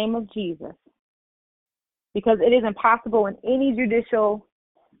mighty name of Jesus, because it is impossible in any judicial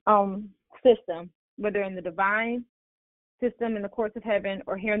system, whether in the divine system in the courts of heaven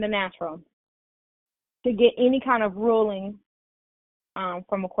or here in the natural to get any kind of ruling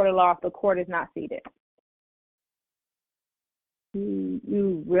from a court of law if the court is not seated.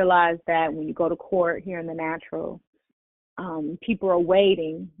 You realize that when you go to court here in the natural, people are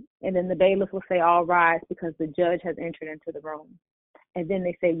waiting, and then the bailiff will say, all rise, because the judge has entered into the room. And then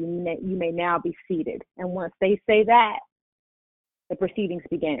they say, you may now be seated. And once they say that, the proceedings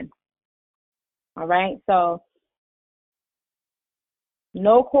begin. All right? So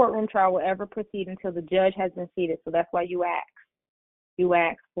no courtroom trial will ever proceed until the judge has been seated. So that's why you ask. You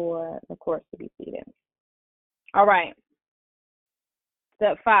ask for the court to be seated. All right.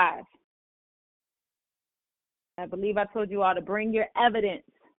 Step 5. I believe I told you all to bring your evidence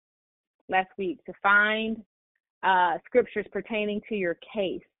last week to find scriptures pertaining to your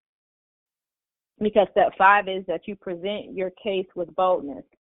case. Because step 5 is that you present your case with boldness.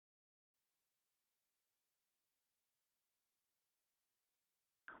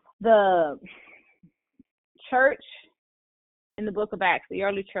 The church in the book of Acts, the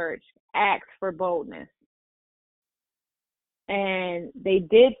early church, asked for boldness. And they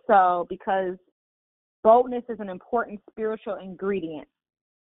did so because boldness is an important spiritual ingredient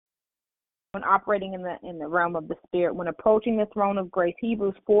when operating in the realm of the spirit. When approaching the throne of grace,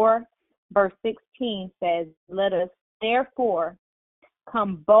 Hebrews 4 verse 16 says, let us therefore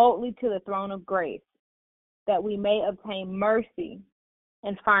come boldly to the throne of grace, that we may obtain mercy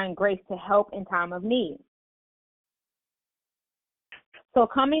and find grace to help in time of need. So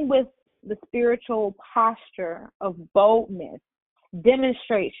coming with the spiritual posture of boldness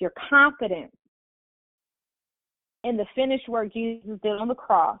demonstrates your confidence in the finished work Jesus did on the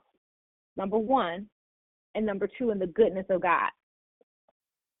cross, number 1, and number 2, in the goodness of God.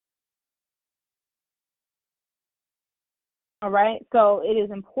 All right, so it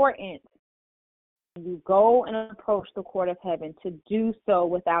is important when you go and approach the court of heaven to do so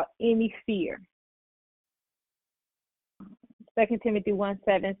without any fear. 2 Timothy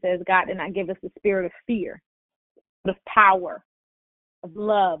 1:7 says, God did not give us the spirit of fear, but of power, of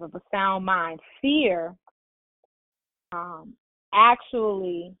love, of a sound mind. Fear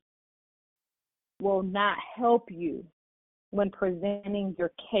actually will not help you when presenting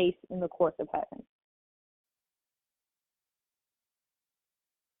your case in the courts of heaven.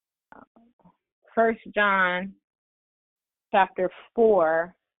 1 John chapter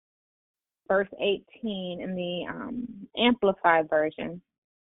 4, verse 18 in the Amplified Version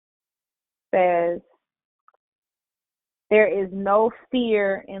says, there is no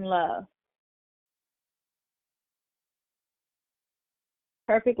fear in love.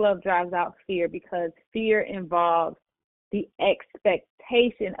 Perfect love drives out fear because fear involves the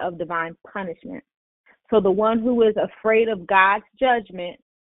expectation of divine punishment. So the one who is afraid of God's judgment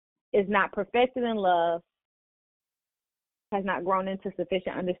is not perfected in love, has not grown into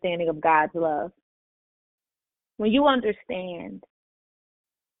sufficient understanding of God's love. When you understand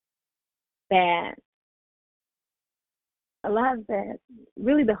that a lot of that,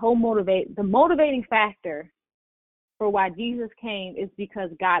 really the motivating factor for why Jesus came is because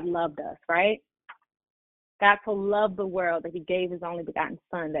God loved us, right? God so loved the world that he gave his only begotten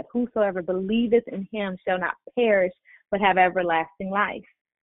Son, that whosoever believeth in him shall not perish, but have everlasting life.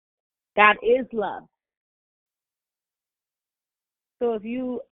 God is love. So if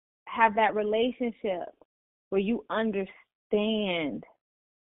you have that relationship where you understand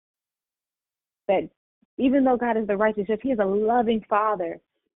that even though God is the righteous judge, he is a loving Father,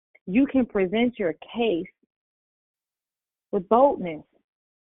 you can present your case with boldness,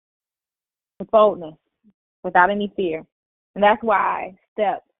 without any fear. And that's why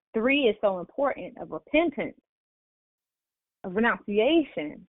step 3 is so important, of repentance, of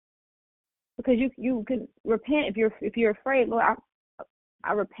renunciation. Because you can repent if you're afraid. Lord,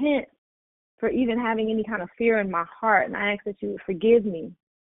 I repent for even having any kind of fear in my heart, and I ask that you would forgive me.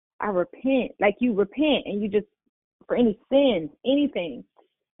 I repent, like you repent, and you just, for any sins, anything.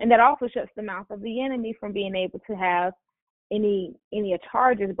 And that also shuts the mouth of the enemy from being able to have any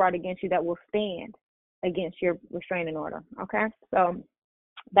charges brought against you that will stand against your restraining order. Okay? So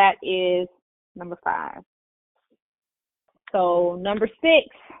that is number 5. So number 6,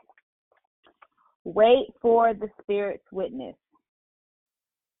 wait for the Spirit's witness.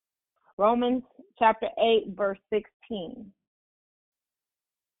 Romans chapter 8, verse 16.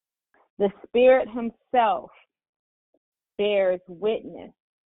 The Spirit himself bears witness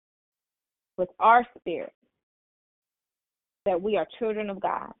with our spirit that we are children of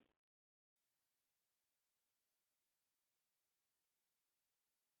God.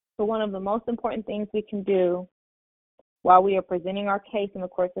 So one of the most important things we can do while we are presenting our case in the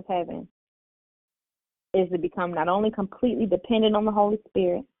courts of heaven is to become not only completely dependent on the Holy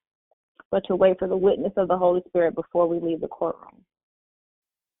Spirit, but to wait for the witness of the Holy Spirit before we leave the courtroom.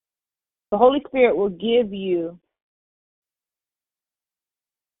 The Holy Spirit will give you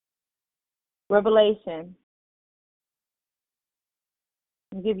revelation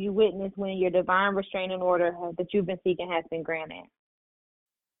and give you witness when your divine restraining order that you've been seeking has been granted.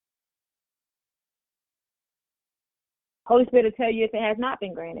 Holy Spirit will tell you if it has not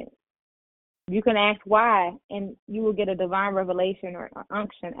been granted. You can ask why, and you will get a divine revelation or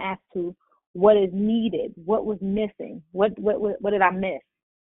unction as to what is needed, what was missing, what did I miss?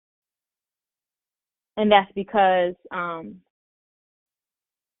 And that's because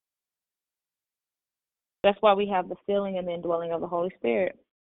that's why we have the filling and the indwelling of the Holy Spirit.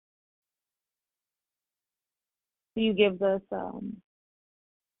 He gives us,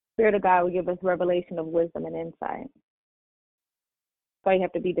 Spirit of God will give us revelation of wisdom and insight. So you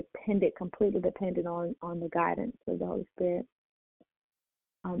have to be completely dependent on the guidance of the Holy Spirit.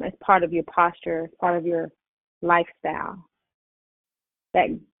 As part of your posture, as part of your lifestyle. That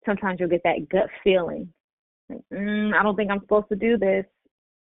sometimes you'll get that gut feeling. Like, I don't think I'm supposed to do this.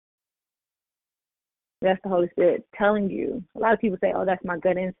 That's the Holy Spirit telling you. A lot of people say, oh, that's my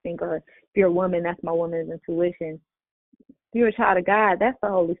gut instinct, or if you're a woman, that's my woman's intuition. If you're a child of God, that's the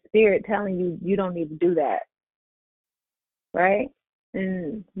Holy Spirit telling you you don't need to do that. Right?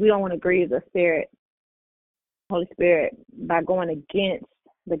 And we don't want to grieve the Spirit, Holy Spirit, by going against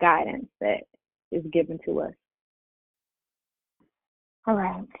the guidance that is given to us. All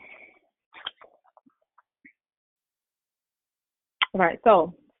right. All right,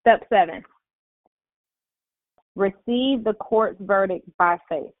 so step 7. Receive the court's verdict by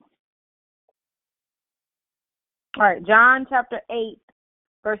faith. All right, John chapter 8,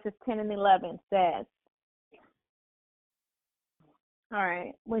 verses 10 and 11 says, all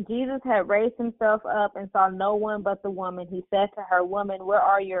right, when Jesus had raised himself up and saw no one but the woman, he said to her, Woman, where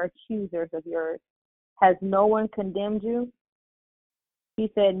are your accusers of yours? Has no one condemned you?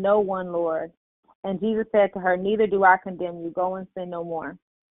 She said, No one, Lord. And Jesus said to her, Neither do I condemn you. Go and sin no more.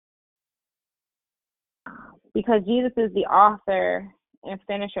 Because Jesus is the author and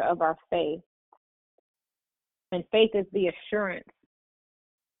finisher of our faith. And faith is the assurance,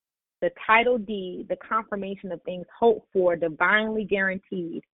 the title deed, the confirmation of things hoped for, divinely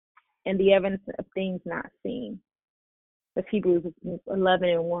guaranteed, and the evidence of things not seen. That's Hebrews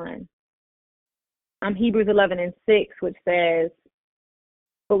 11:1. Hebrews 11:6, which says,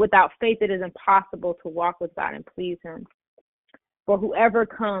 But without faith it is impossible to walk with God and please him. For whoever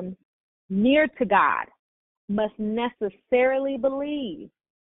comes near to God must necessarily believe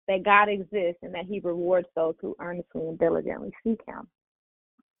that God exists and that he rewards those who earnestly and diligently seek him.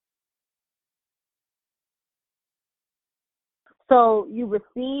 So you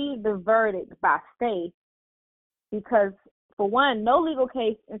receive the verdict by faith because, for one, no legal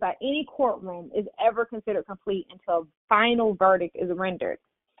case inside any courtroom is ever considered complete until a final verdict is rendered.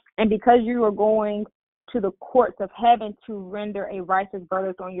 And because you are going to the courts of heaven to render a righteous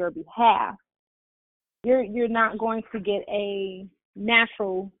verdict on your behalf, you're not going to get a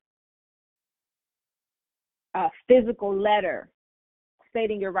natural physical letter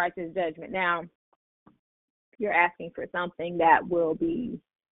stating your righteous judgment. Now, you're asking for something that will be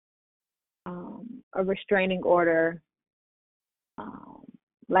a restraining order,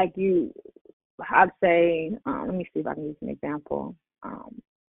 like I'd say, let me see if I can use an example,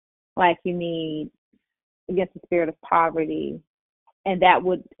 like you need against the spirit of poverty, and that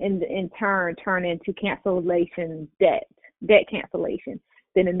would in turn turn into cancellation debt cancellation.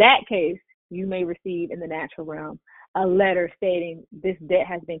 Then in that case, you may receive in the natural realm a letter stating this debt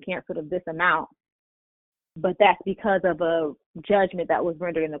has been canceled of this amount, but that's because of a judgment that was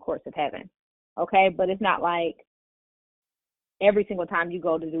rendered in the courts of heaven. Okay, but it's not like every single time you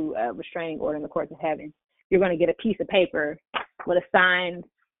go to do a restraining order in the courts of heaven, you're going to get a piece of paper with a signed,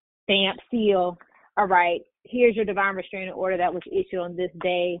 stamp, seal. All right, here's your divine restraining order that was issued on this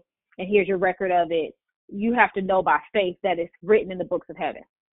day, and here's your record of it. You have to know by faith that it's written in the books of heaven.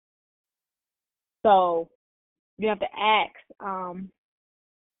 So you have to ask,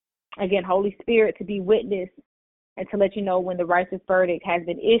 again, Holy Spirit to be witness and to let you know when the righteous verdict has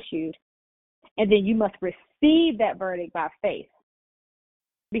been issued. And then you must receive that verdict by faith.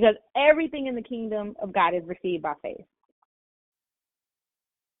 Because everything in the kingdom of God is received by faith.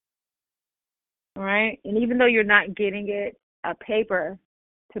 All right? And even though you're not getting it, a paper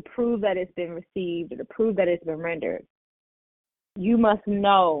to prove that it's been received or to prove that it's been rendered, you must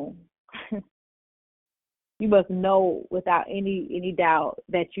know, you must know without any doubt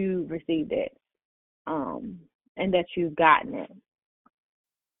that you received it, and that you've gotten it.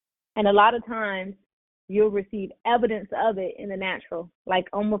 And a lot of times you'll receive evidence of it in the natural, like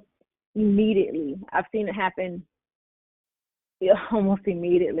almost immediately. I've seen it happen almost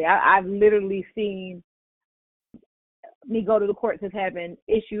immediately. I've literally seen me go to the courts of heaven,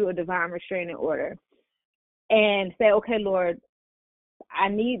 issue a divine restraining order, and say, okay, Lord, I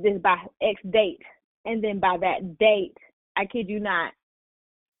need this by X date. And then by that date, I kid you not,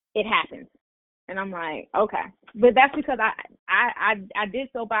 it happens. And I'm like, okay. But that's because I did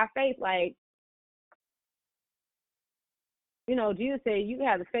so by faith. Like, you know, Jesus said you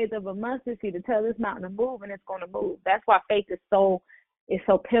have the faith of a mustard seed to tell this mountain to move, and it's going to move. That's why faith is so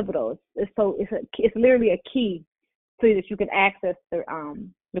pivotal. It's literally a key so that you can access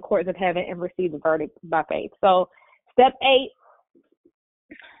the courts of heaven and receive the verdict by faith. So step 8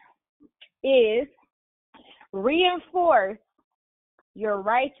 is reinforce your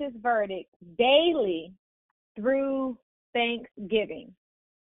righteous verdict daily through thanksgiving.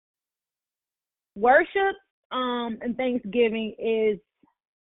 Worship and thanksgiving is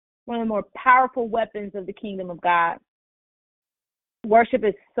one of the more powerful weapons of the kingdom of God. Worship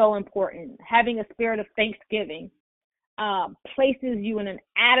is so important. Having a spirit of thanksgiving places you in an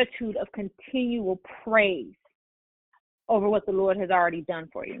attitude of continual praise over what the Lord has already done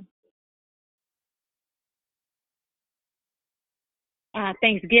for you.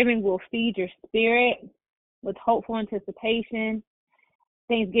 Thanksgiving will feed your spirit with hopeful anticipation.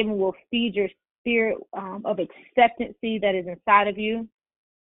 Thanksgiving will feed your spirit of expectancy that is inside of you.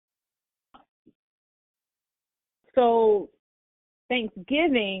 So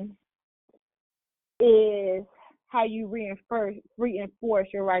Thanksgiving is how you reinforce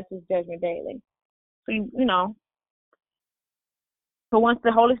your righteous judgment daily. So, you know, so once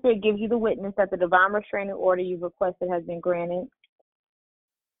the Holy Spirit gives you the witness that the divine restraining order you've requested has been granted,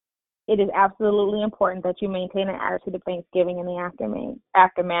 it is absolutely important that you maintain an attitude of thanksgiving in the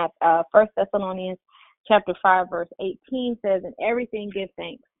aftermath. 1 Thessalonians chapter 5, verse 18 says, "In everything give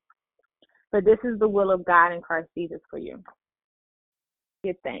thanks, for this is the will of God in Christ Jesus for you."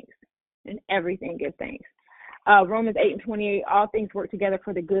 Give thanks. In everything give thanks. Romans 8:28, all things work together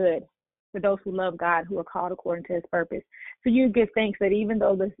for the good, for those who love God, who are called according to his purpose. So you give thanks that even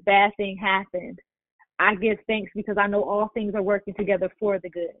though this bad thing happened, I give thanks because I know all things are working together for the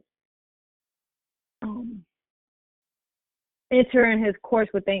good. Enter into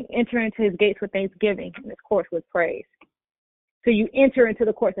his gates with thanksgiving and his courts with praise. So you enter into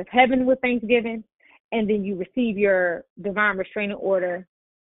the courts of heaven with thanksgiving, and then you receive your divine restraining order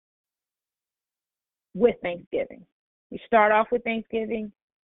with thanksgiving. You start off with thanksgiving,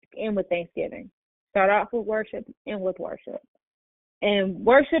 end with thanksgiving. Start off with worship, end with worship. And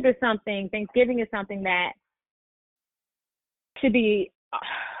Thanksgiving is something that should be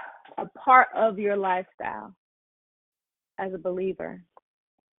a part of your lifestyle as a believer.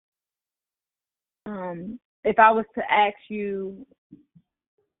 If I was to ask you,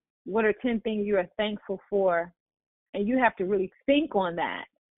 what are 10 things you are thankful for, and you have to really think on that,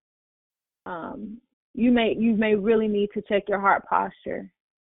 you may really need to check your heart posture,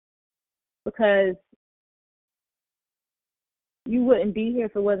 because you wouldn't be here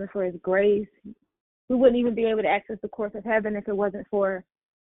if it wasn't for his grace. We wouldn't even be able to access the courts of heaven if it wasn't for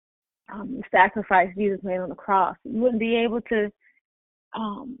the sacrifice Jesus made on the cross. You wouldn't be able to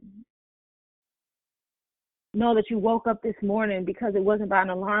know that you woke up this morning because it wasn't by an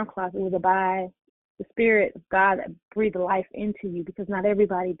alarm clock. It was by the Spirit of God that breathed life into you, because not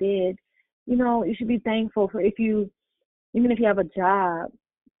everybody did. You know, you should be thankful for even if you have a job,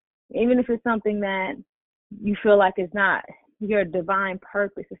 even if it's something that you feel like is not your divine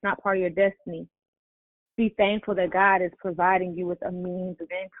purpose, it's not part of your destiny. Be thankful that God is providing you with a means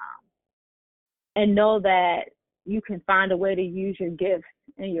of income, and know that you can find a way to use your gifts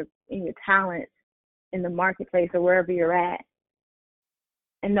and your talents in the marketplace or wherever you're at,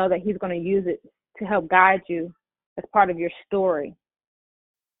 and know that he's going to use it to help guide you as part of your story.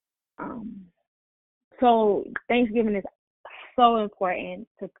 So Thanksgiving is so important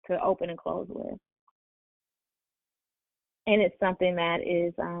to open and close with. And it's something that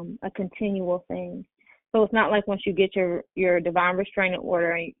is a continual thing. So it's not like once you get your divine restraining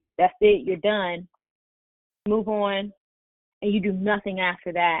order and that's it, you're done, move on, and you do nothing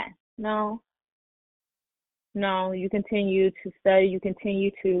after that. No, you continue to study, you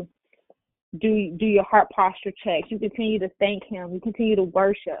continue to do your heart posture checks, you continue to thank him, you continue to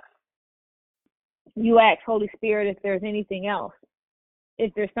worship. You ask Holy Spirit if there's anything else,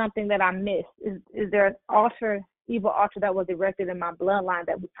 if there's something that I missed. Is there an evil altar that was erected in my bloodline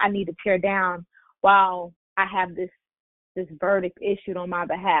that I need to tear down while I have this verdict issued on my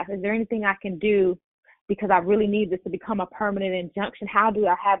behalf? Is there anything I can do, because I really need this to become a permanent injunction? How do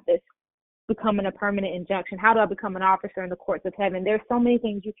I have this becoming a permanent injunction? How do I become an officer in the courts of heaven? There's so many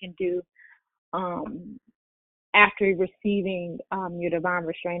things you can do after receiving your divine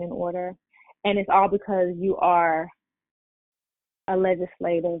restraining order. And it's all because you are a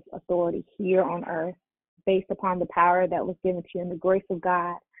legislative authority here on earth based upon the power that was given to you and the grace of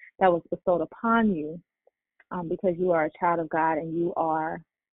God that was bestowed upon you because you are a child of God and you are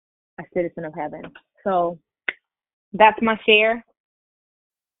a citizen of heaven. So that's my share.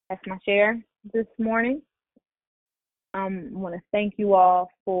 That's my share this morning. I want to thank you all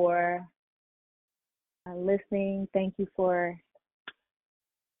for listening. Thank you for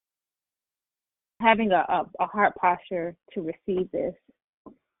having a heart posture to receive this.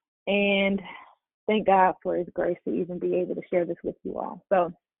 And thank God for his grace to even be able to share this with you all.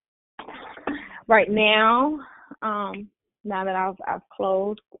 So right now, now that I've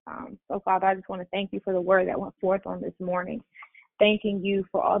closed, so Father, I just want to thank you for the word that went forth on this morning. Thanking you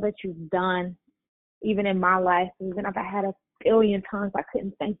for all that you've done, even in my life. Even if I had a billion tongues, I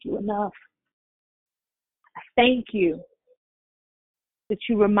couldn't thank you enough. I thank you that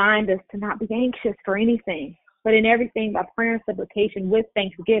you remind us to not be anxious for anything, but in everything by prayer and supplication with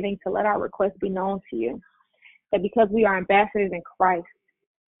thanksgiving to let our requests be known to you. That because we are ambassadors in Christ,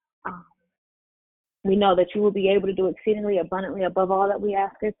 we know that you will be able to do exceedingly abundantly above all that we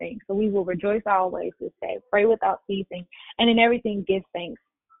ask or think. So we will rejoice always this day, pray without ceasing, and in everything give thanks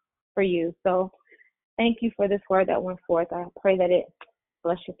for you. So thank you for this word that went forth. I pray that it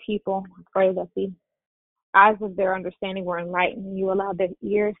bless your people. I pray that the eyes of their understanding were enlightened and you allowed their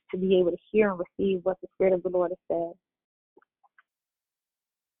ears to be able to hear and receive what the Spirit of the Lord has said.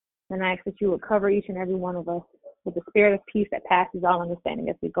 And I ask that you would cover each and every one of us with the spirit of peace that passes all understanding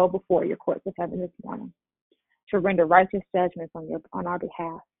as we go before your courts of heaven this morning to render righteous judgments on our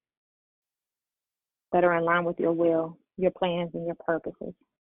behalf that are in line with your will, your plans, and your purposes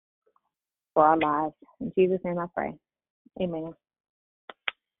for our lives. In Jesus' name I pray. Amen.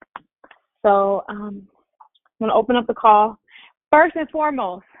 So I'm going to open up the call. First and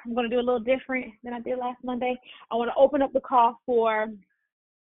foremost, I'm going to do a little different than I did last Monday. I want to open up the call for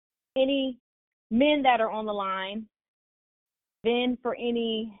any men that are on the line, then for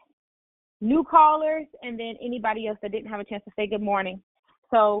any new callers, and then anybody else that didn't have a chance to say good morning.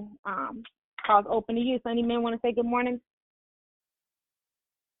 So call's open to you. So any men want to say good morning?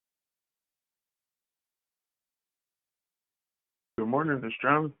 Good morning, this is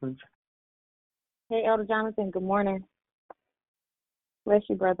Jonathan. Hey, Elder Jonathan, good morning. Bless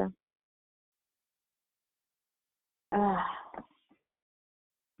you, brother.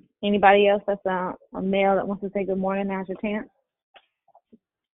 Anybody else that's a male that wants to say good morning, now's your chance.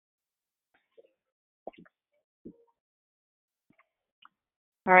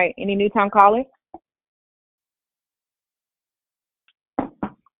 All right, any new time callers?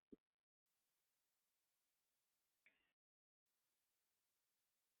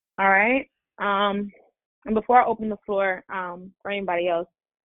 All right. And before I open the floor for anybody else,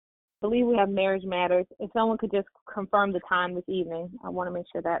 I believe we have Marriage Matters. If someone could just confirm the time this evening, I want to make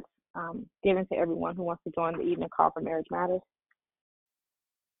sure that's given to everyone who wants to join the evening call for Marriage Matters.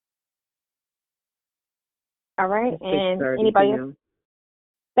 All right. And anybody else?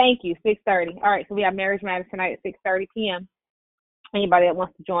 Thank you, 6:30. All right, so we have Marriage Matters tonight at 6:30 p.m. Anybody that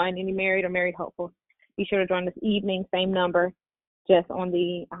wants to join, any married or married hopefuls, be sure to join this evening, same number, just on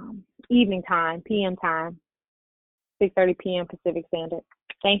the evening time, p.m. time, 6:30 p.m. Pacific Standard.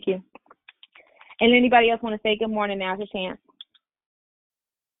 Thank you. And anybody else want to say good morning? Now's your chance.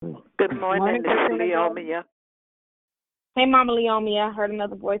 Good morning, this is Leomia. Hey, Mama Leomia. I heard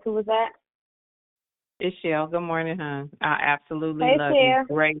another voice. Who was that? It's Shell. Good morning, hon. I absolutely hey, love Cher. you.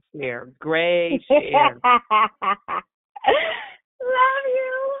 Great share. Great share. Love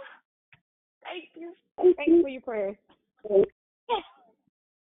you. Thank you. Thanks for your prayers.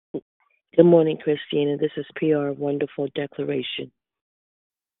 Good morning, Christina. This is PR Wonderful Declaration.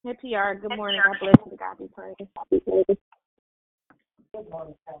 Hey, PR. Good morning. God bless you. God be praised.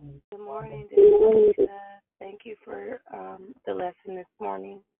 Good morning. This is Lisa. Thank you for the lesson this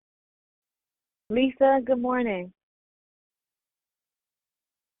morning. Lisa, good morning.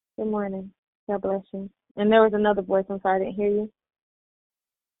 Good morning. God bless you. And there was another voice. I'm sorry, I didn't hear you.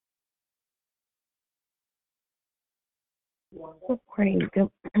 Good morning.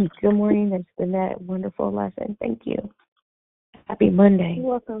 Good morning. That's Danette. Wonderful lesson. Thank you. Happy Monday. You're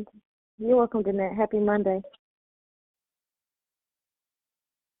welcome. You're welcome, Danette. Happy Monday.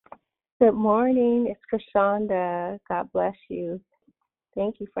 Good morning. It's Krishanda. God bless you.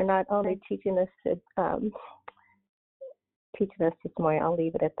 Thank you for not only teaching us this morning. I'll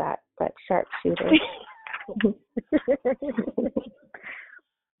leave it at that. But sharpshooter.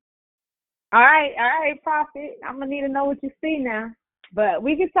 All right, Prophet. I'm gonna need to know what you see now. But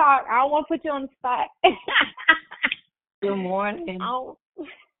we can talk. I don't want to put you on the spot. Good morning.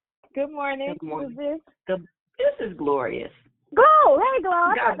 Good morning. Good morning. Who's this? This is Glorious. Go. Hey,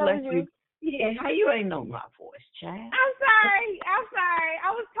 Gloria. God bless you. Yeah, how you ain't know my voice, child? I'm sorry.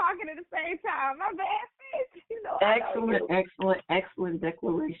 I was talking at the same time. My bad, sis. You know. Excellent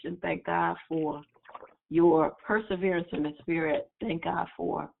declaration. Thank God for your perseverance in the spirit. Thank God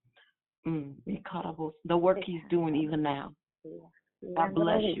for the work He's doing even now. God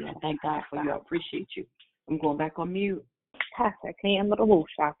bless you. I thank God for you. I appreciate you. I'm going back on mute. Thank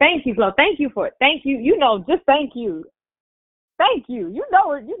you, Flo. Thank you for it. Thank you. Just thank you. Thank you. You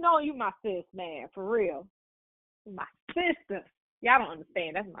know you my sis, man, for real. My sister. Y'all don't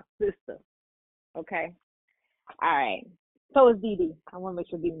understand. That's my sister. Okay? All right. So is Dee Dee. I want to make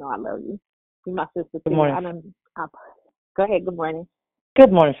sure Dee Dee know I love you. You're my sister, too. Good morning. Go ahead. Good morning.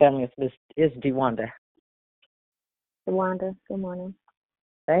 Good morning, family. It's DeWanda. DeWanda, good morning.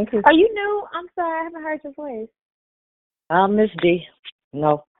 Thank you. Are you new? I'm sorry. I haven't heard your voice. Miss D.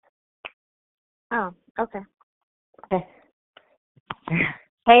 No. Oh, okay.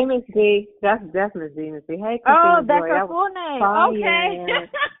 Hey, Miss D. That's Miss D. Miss D. Hey, Christina. Oh, that's Joy. her full name. Fire. Okay.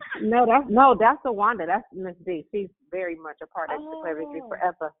 That's DeWanda. That's Miss D. She's very much a part of Declare Victory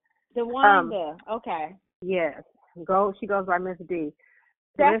Forever. DeWanda. Okay. Yes. She goes by Miss D.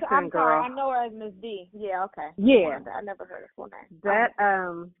 I'm Listen, sorry. girl. I know her as Miss D. Yeah. Okay. Yeah. DeWanda. I never heard her full name. That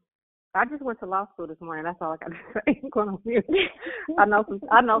I just went to law school this morning. That's all I got to say. Going on mute. I know some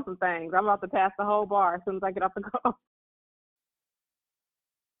things. I'm about to pass the whole bar as soon as I get off the call.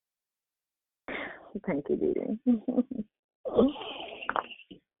 Thank you, Dee Dee.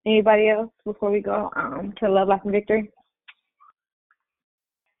 Anybody else before we go to Love, Life, and Victory?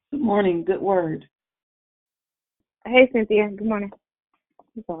 Good morning. Good word. Hey, Cynthia. Good morning.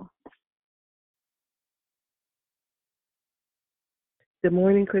 Good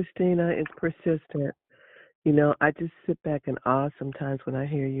morning, Christina. It's persistent. I just sit back in awe sometimes when I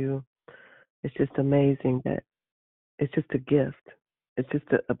hear you. It's just amazing that it's just a gift. It's just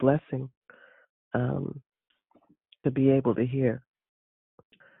a blessing to be able to hear.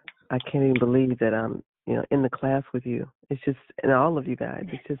 I can't even believe that I'm, in the class with you. It's just, and all of you guys,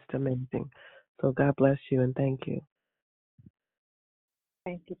 it's just amazing. So God bless you and thank you.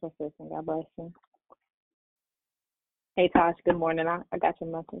 Thank you, Persistent. God bless you. Hey, Tosh. Good morning. I got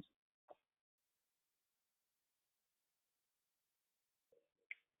your message.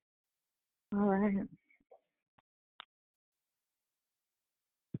 All right.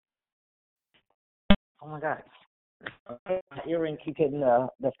 Oh my God. My earring keep hitting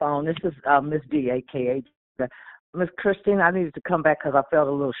the phone. This is Miss D, a.k.a. Miss Christine. I needed to come back because I felt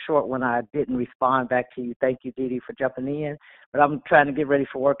a little short when I didn't respond back to you. Thank you, Dee Dee, for jumping in. But I'm trying to get ready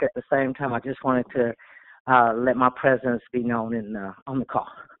for work at the same time. I just wanted to let my presence be known on the call.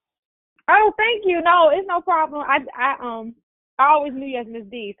 Oh, thank you. No, it's no problem. I always knew you as Miss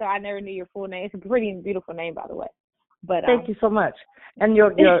D, so I never knew your full name. It's a pretty and beautiful name, by the way. But thank you so much. And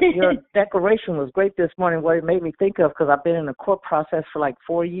your declaration was great this morning. What it made me think of, because I've been in the court process for like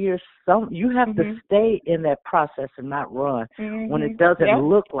 4 years. You have to stay in that process and not run when it doesn't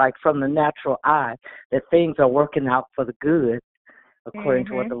look like from the natural eye that things are working out for the good, according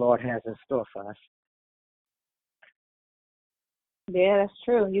to what the Lord has in store for us. Yeah, that's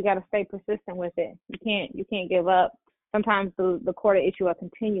true. You got to stay persistent with it. You can't give up. Sometimes the court will issue a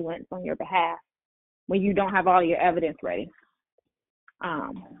continuance on your behalf when you don't have all your evidence ready.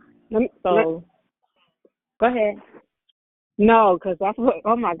 So go ahead. No, because that's what.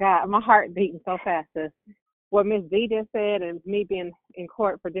 Oh my God, my heart beating so fast. What Miss D just said, and me being in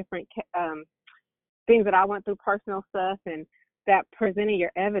court for different things that I went through, personal stuff, and that presenting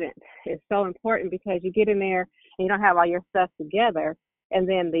your evidence is so important, because you get in there and you don't have all your stuff together, and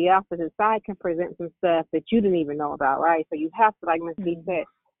then the opposite side can present some stuff that you didn't even know about, right? So you have to, like Miss D said,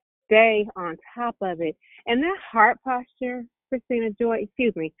 stay on top of it. And that heart posture,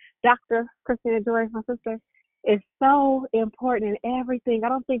 Dr. Christina Joy, my sister, is so important in everything. I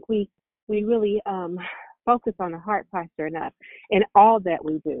don't think we really focus on the heart posture enough in all that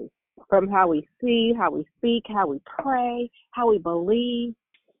we do, from how we see, how we speak, how we pray, how we believe.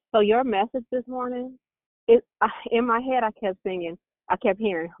 So your message this morning, in my head, I kept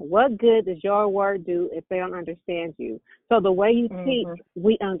hearing, what good does your word do if they don't understand you? So the way you teach,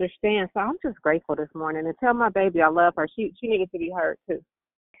 we understand. So I'm just grateful this morning, and tell my baby I love her. She needed to be heard too.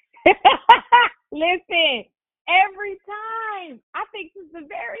 Listen, every time, I think this is the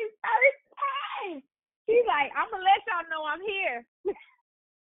very first time, she's like, I'm going to let y'all know I'm here.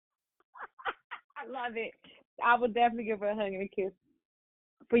 I love it. I would definitely give her a hug and a kiss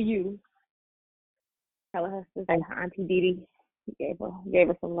for you. Tell her sister, Auntie Dee Dee gave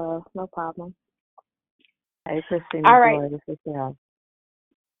her some love. No problem. Hey, Christina. All right. This is Michelle.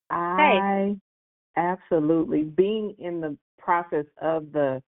 I absolutely, being in the process of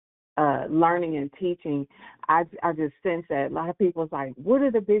the learning and teaching, I just sense that a lot of people's like, what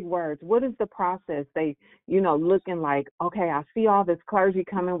are the big words? What is the process? They, looking like, okay, I see all this clergy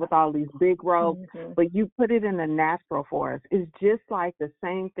coming with all these big robes, but you put it in the natural for us. It's just like the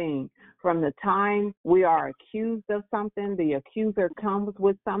same thing. From the time we are accused of something, the accuser comes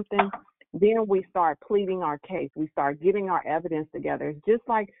with something, then we start pleading our case. We start getting our evidence together. It's just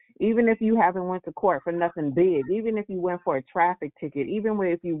like, even if you haven't went to court for nothing big, even if you went for a traffic ticket, even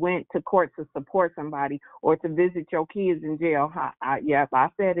if you went to court to support somebody or to visit your kids in jail, yes, I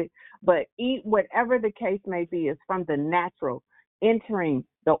said it, but whatever the case may be, is from the natural, entering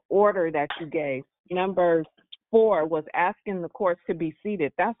the order that you gave. Number 4 was asking the courts to be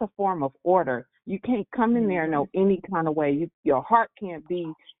seated. That's a form of order. You can't come in there any kind of way. Your heart can't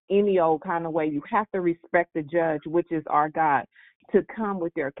be any old kind of way. You have to respect the judge, which is our God, to come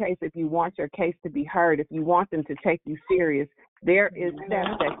with your case. If you want your case to be heard, if you want them to take you serious, there is steps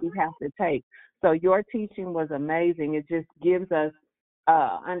that you have to take. So your teaching was amazing. It just gives us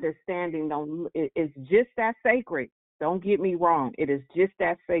understanding. It's just that sacred. Don't get me wrong. It is just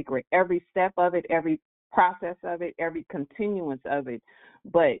that sacred. Every step of it, every process of it, every continuance of it.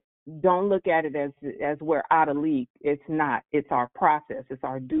 But don't look at it as we're out of league. It's not. It's our process. It's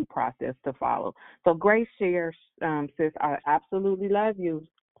our due process to follow. So great share, sis. I absolutely love you.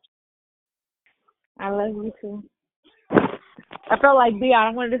 I love you too. I felt like Dion. I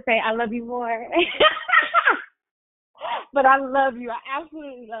wanted to say I love you more. But I love you. I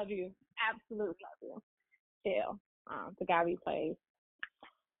absolutely love you. Absolutely love you. Still. To God be praised.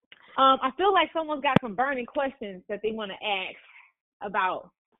 I feel like someone's got some burning questions that they want to ask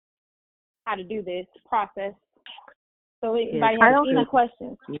about how to do this process. So anybody have any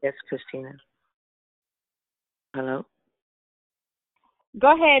questions? Yes, Christina. Hello?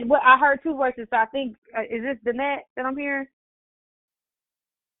 Go ahead. Well, I heard 2 voices, so I think, is this Danette that I'm hearing?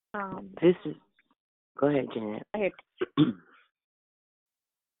 Go ahead, Janet. I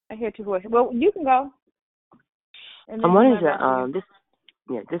hear 2 voices. Well, you can go. I wanted to,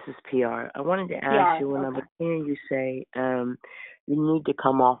 this is PR. I wanted to ask you, when I was hearing you say you need to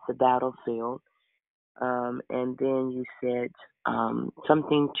come off the battlefield, and then you said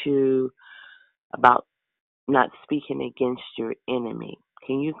something about not speaking against your enemy.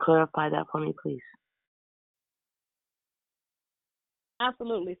 Can you clarify that for me, please?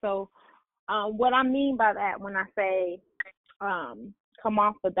 Absolutely. So what I mean by that when I say come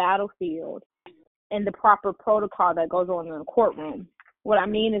off the battlefield and the proper protocol that goes on in the courtroom, what I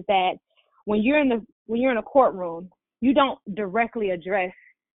mean is that when you're in a courtroom, you don't directly address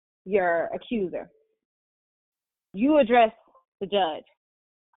your accuser. You address the judge.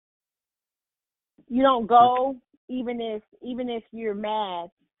 You don't go even if you're mad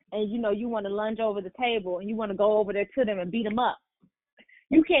and you want to lunge over the table and you want to go over there to them and beat them up.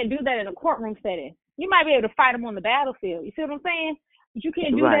 You can't do that in a courtroom setting. You might be able to fight them on the battlefield. You see what I'm saying? But you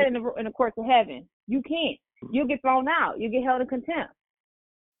can't do that in the courts of heaven. You can't. You'll get thrown out. You'll get held in contempt.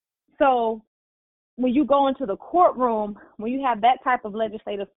 So when you go into the courtroom, when you have that type of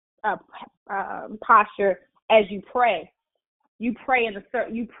legislative posture, as you pray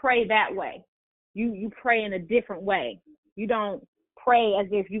that way. You pray in a different way. You don't pray as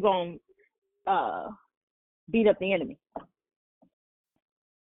if you're going to beat up the enemy.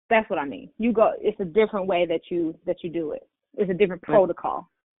 That's what I mean. It's a different way that you do it. It's a different protocol.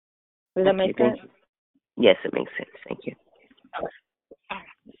 Does that make sense? Yes, it makes sense. Thank you.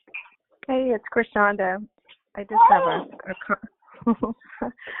 Hey, it's Krishanda. I just have a comment.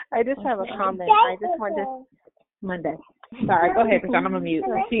 I just wanted to Monday. Sorry, go ahead, Krishanda. I'm on mute.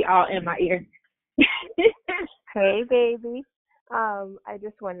 She all in my ear. Hey, baby. I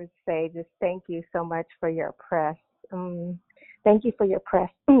just wanted to say thank you so much for your press. Thank you for your press.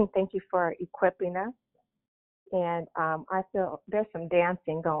 Thank you for equipping us. And I feel there's some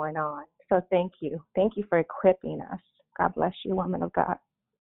dancing going on. So thank you. Thank you for equipping us. God bless you, woman of God.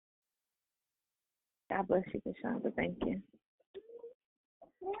 God bless you, Krishanda. Thank you.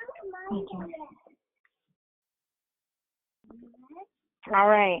 Thank you. All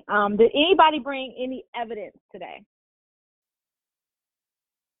right. Did anybody bring any evidence today?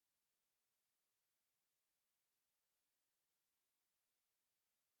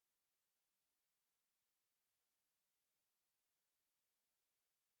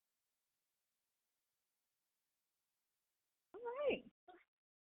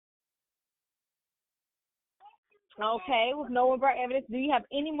 Okay, with no one brought evidence, do you have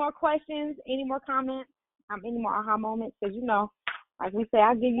any more questions, any more comments? how many more aha moments? Because, like we say,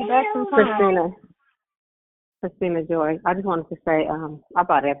 I'll give you back some time. Christina Joy, I just wanted to say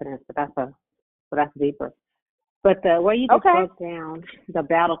about evidence, but that's deeper. But the way you just broke down the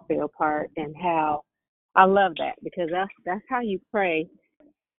battlefield part and how I love that, because that's how you pray.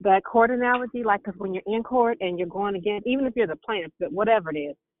 That court analogy, like, because when you're in court and you're going against, even if you're the plaintiff, but whatever it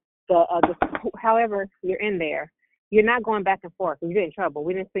is, however you're in there, you're not going back and forth. You get in trouble.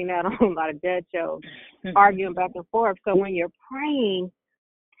 We didn't see that on a lot of judge shows, arguing back and forth. So when you're praying,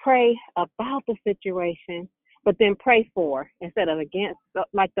 pray about the situation, but then pray for instead of against,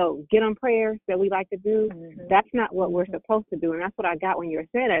 like those get 'em prayers that we like to do. That's not what we're supposed to do, and that's what I got when you were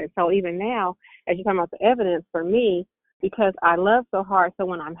saying that. So even now, as you're talking about the evidence, for me, because I love so hard, so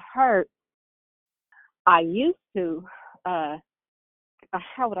when I'm hurt, I used to, I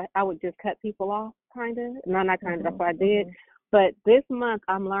would just cut people off, kind of. No, not kind of. That's what I did. But this month,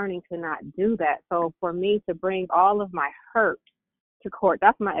 I'm learning to not do that. So for me to bring all of my hurt to court,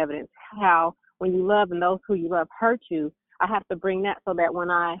 that's my evidence. How when you love and those who you love hurt you, I have to bring that so that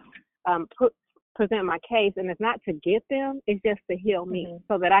when I present my case, and it's not to get them, it's just to heal me,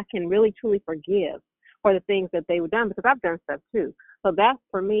 so that I can really truly forgive for the things that they were done, because I've done stuff too. So that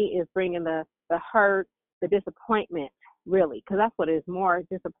for me is bringing the hurt, the disappointment, really, because that's what is more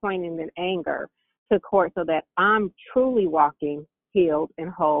disappointing than anger to court, so that I'm truly walking healed and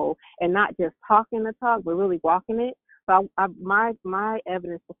whole, and not just talking the talk, but really walking it. So my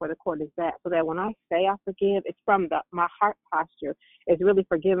evidence before the court is that, so that when I say I forgive, it's from my heart posture. It's really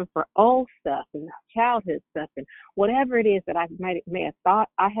forgiving for old stuff and childhood stuff and whatever it is that I may have thought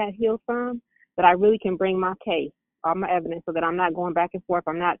I had healed from, that I really can bring my case, all my evidence, so that I'm not going back and forth.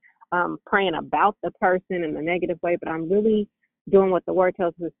 I'm not praying about the person in a negative way, but I'm really doing what the word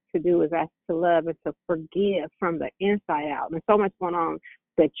tells us to do, is ask to love and to forgive from the inside out. And so much going on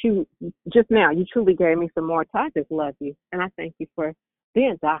that you just now, you truly gave me some more time. I just love you. And I thank you for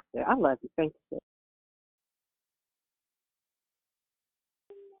being a doctor. I love you. Thank you.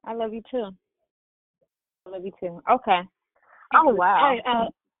 I love you too. Okay. Oh, wow. Hi,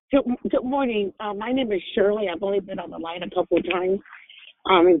 good morning. My name is Shirley. I've only been on the line a couple of times.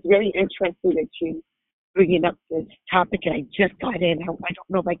 It's very interesting that you bringing up this topic, and I just got in. I don't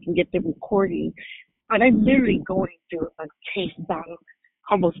know if I can get the recording, but I'm literally going through a case battle,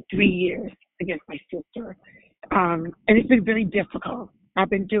 almost 3 years against my sister, and it's been very difficult. I've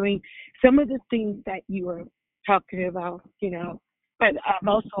been doing some of the things that you were talking about, but I'm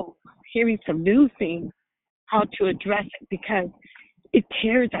also hearing some new things, how to address it, because it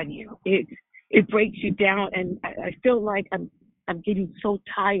tears on you. It breaks you down, and I feel like I'm getting so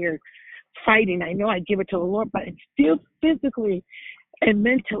tired fighting. I know I give it to the Lord, but it's still physically and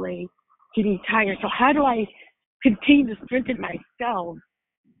mentally getting tired. So how do I continue to strengthen myself?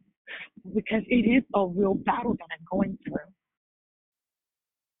 Because it is a real battle that I'm going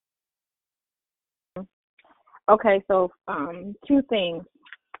through. Okay, so two things.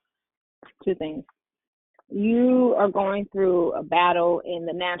 You are going through a battle in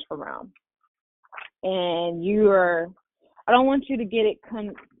the natural realm, and I don't want you to get it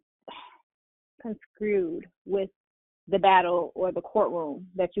conscrewed with the battle or the courtroom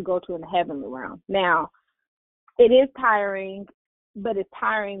that you go to in the heavenly realm. Now, it is tiring, but it's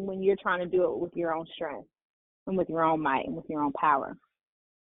tiring when you're trying to do it with your own strength and with your own might and with your own power,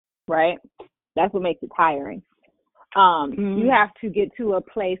 right? That's what makes it tiring. You have to get to a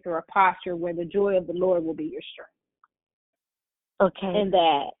place or a posture where the joy of the Lord will be your strength. Okay. And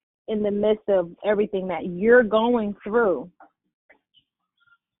that in the midst of everything that you're going through,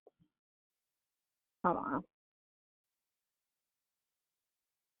 hold on.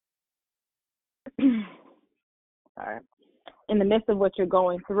 Sorry. In the midst of what you're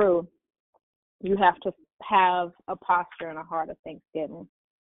going through, you have to have a posture and a heart of thanksgiving.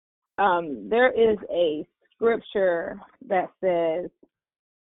 There is a scripture that says,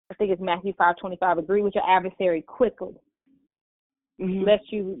 I think it's Matthew 5:25, agree with your adversary quickly,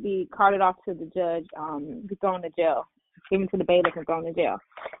 lest you be carted off to the judge, be thrown to jail, given to the bailiff and thrown in jail.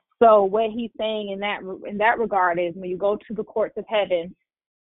 So what he's saying in that regard is, when you go to the courts of heaven,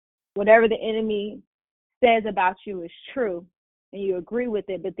 whatever the enemy says about you is true, and you agree with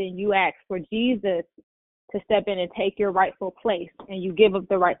it, but then you ask for Jesus to step in and take your rightful place, and you give up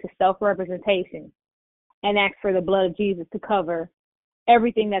the right to self-representation and ask for the blood of Jesus to cover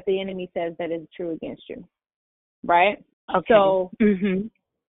everything that the enemy says that is true against you, right? Okay. So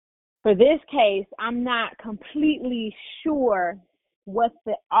for this case, I'm not completely sure what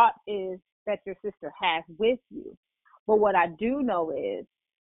the ought is that your sister has with you, but what I do know is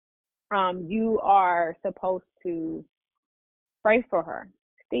you are supposed to pray for her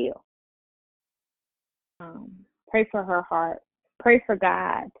still. Pray for her heart. Pray for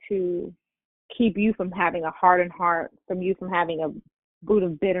God to keep you from having a hardened heart, from you from having a root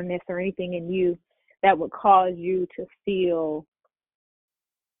of bitterness or anything in you that would cause you to feel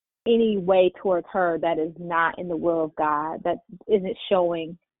any way towards her that is not in the will of God, that isn't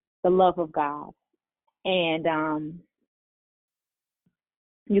showing the love of God. And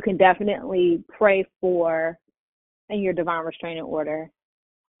you can definitely pray for, in your divine restraining order,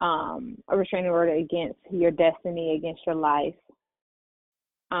 a restraining order against your destiny, against your life,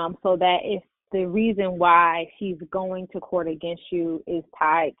 so that if the reason why she's going to court against you is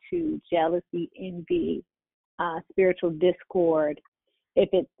tied to jealousy, envy, spiritual discord, if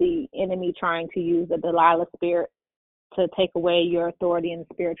it's the enemy trying to use the Delilah spirit to take away your authority in the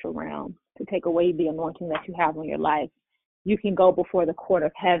spiritual realm, to take away the anointing that you have on your life, you can go before the court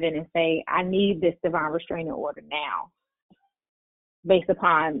of heaven and say, I need this divine restraining order now, based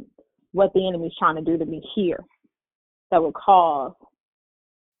upon what the enemy is trying to do to me here, that would cause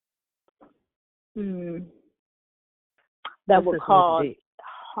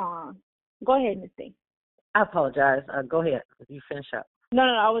harm. Go ahead, Ms. D. I apologize. Go ahead. You finish up. No,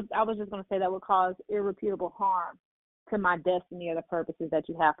 I was just going to say that would cause irreparable harm to my destiny or the purposes that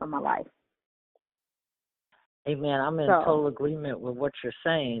you have for my life. Amen. I'm in total agreement with what you're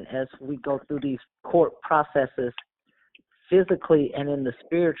saying. As we go through these court processes physically and in the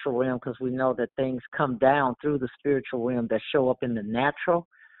spiritual realm, because we know that things come down through the spiritual realm that show up in the natural,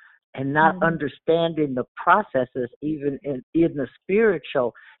 and not understanding the processes even in the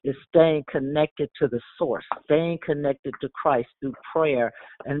spiritual is staying connected to the source, staying connected to Christ through prayer,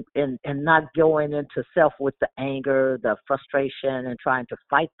 and not going into self with the anger, the frustration, and trying to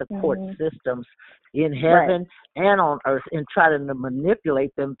fight the court systems in heaven and on earth and try to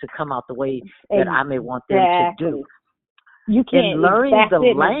manipulate them to come out the way that I may want them to do. You can't. And learning the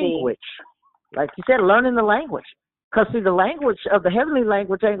language, like you said, learning the language. Because, see, the language of the heavenly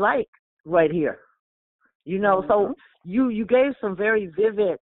language ain't like right here. You know, so you gave some very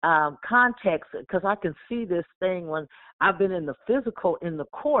vivid context, because I can see this thing when I've been in the physical, in the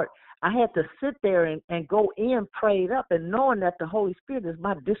court. I had to sit there and go in prayed up and knowing that the Holy Spirit is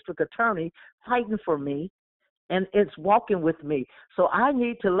my district attorney fighting for me, and it's walking with me. So I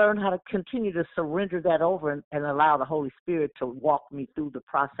need to learn how to continue to surrender that over and allow the Holy Spirit to walk me through the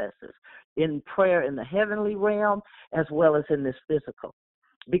processes in prayer in the heavenly realm as well as in this physical.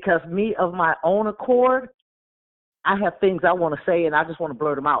 Because me, of my own accord, I have things I want to say and I just want to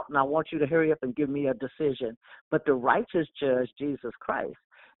blurt them out. And I want you to hurry up and give me a decision. But the righteous judge, Jesus Christ,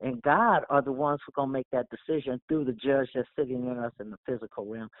 and God are the ones who are going to make that decision through the judge that's sitting in us in the physical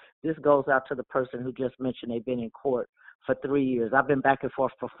realm. This goes out to the person who just mentioned they've been in court for 3 years. I've been back and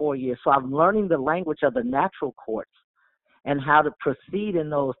forth for 4 years. So I'm learning the language of the natural courts and how to proceed in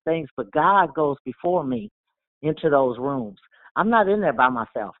those things. But God goes before me into those rooms. I'm not in there by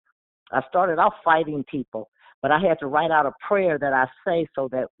myself. I started off fighting people, but I had to write out a prayer that I say so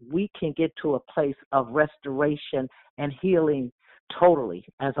that we can get to a place of restoration and healing totally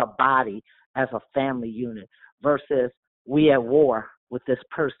as a body, as a family unit, versus we at war with this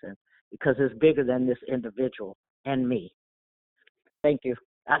person, because it's bigger than this individual and me. Thank you.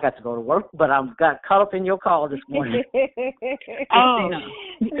 I got to go to work, but I got caught up in your call this morning. Christina.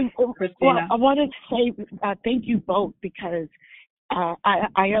 Well, I want to say thank you both, because I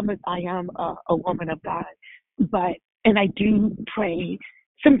am a woman of God, and I do pray.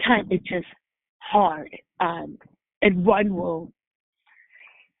 Sometimes it's just hard, and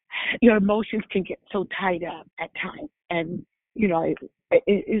your emotions can get so tied up at times, and it's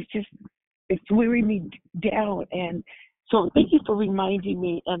wearing me down. And so thank you for reminding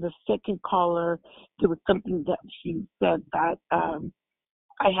me. And the second caller, there was something that she said that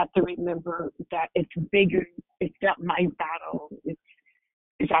I have to remember that it's bigger. It's not my battle. It's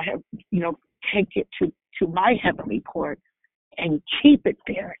I have, take it to my heavenly court and keep it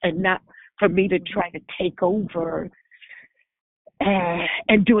there, and not for me to try to take over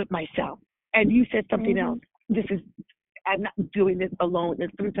and do it myself. And you said something else. I'm not doing this alone.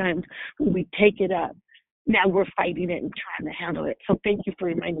 And sometimes when we take it up, now we're fighting it and trying to handle it. So thank you for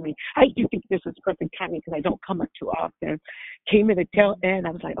reminding me. I do think this is perfect timing, because I don't come up too often. Came in the tail end. I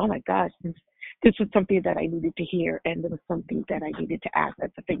was like, oh my gosh, this was something that I needed to hear, and it was something that I needed to ask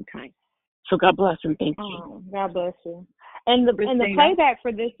at the same time. So God bless and thank you. God bless you. And the playback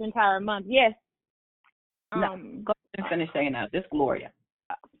for this entire month, yes. Go ahead and finish saying that. This Gloria.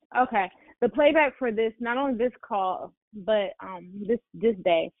 Okay. The playback for this, not only this call, but this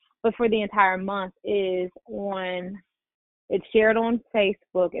day, but for the entire month it's shared on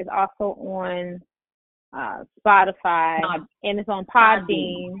Facebook. It's also on Spotify, and it's on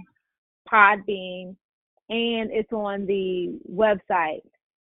Podbean, and it's on the website,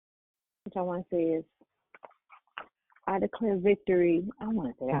 which I want to say is I Declare Victory. I want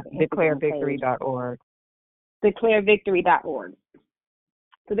to say that. DeclareVictory.org. DeclareVictory.org.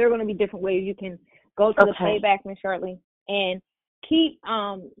 So there are going to be different ways you can go to the playback, Ms. Shirley, and keep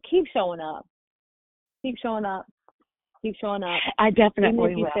showing up. Keep showing up. Keep showing up. I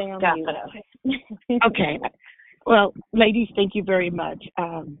definitely will. Definitely. Okay. Well, ladies, thank you very much.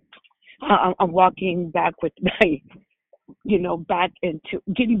 I'm walking back with my, getting back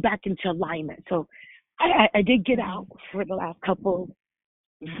into alignment. So I did get out for the last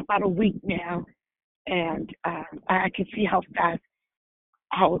about a week now, and I can see how fast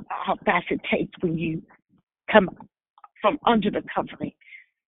it takes when you come from under the covering.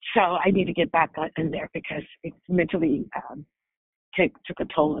 So I need to get back in there because it's mentally took a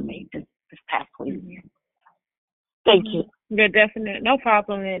toll on me this past week. Thank you. Yeah, definitely, no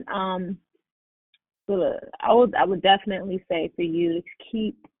problem. And I would definitely say for you to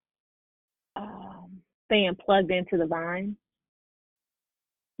keep staying plugged into the vine.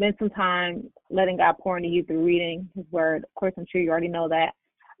 Spend some time letting God pour into you through reading His Word. Of course, I'm sure you already know that.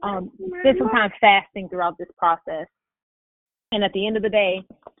 Spend some time fasting throughout this process. And at the end of the day,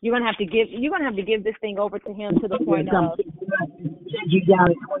 you're gonna have to give this thing over to Him to the point of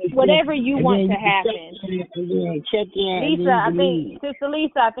whatever you want to happen. Sister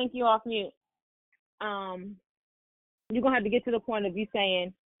Lisa, I think you off mute. You're gonna have to get to the point of you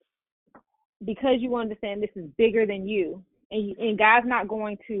saying, because you understand this is bigger than you, and God's not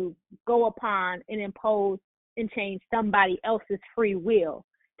going to go upon and impose and change somebody else's free will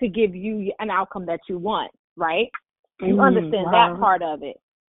to give you an outcome that you want, right? You understand that part of it.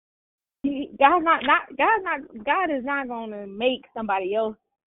 God is not going to make somebody else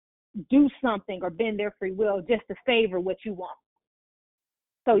do something or bend their free will just to favor what you want.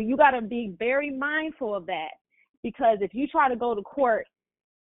 So you got to be very mindful of that, because if you try to go to court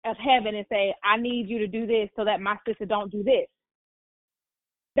of heaven and say, I need you to do this so that my sister don't do this,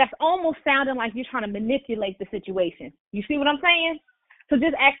 that's almost sounding like you're trying to manipulate the situation. You see what I'm saying? So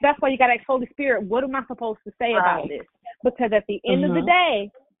just ask. That's why you got to ask Holy Spirit, what am I supposed to say about this? Because at the end of the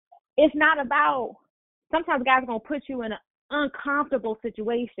day, it's not about, sometimes God's going to put you in an uncomfortable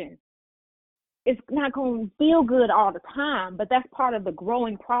situation. It's not going to feel good all the time, but that's part of the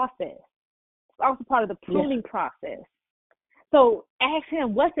growing process. It's also part of the pruning process. So ask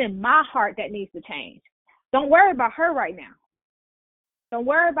Him, what's in my heart that needs to change? Don't worry about her right now. Don't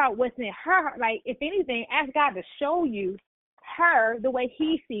worry about what's in her heart. Like, if anything, ask God to show you her the way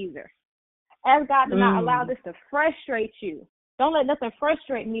He sees her. Ask God to not allow this to frustrate you. Don't let nothing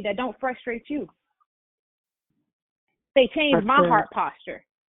frustrate me that don't frustrate you. Say, change my heart posture.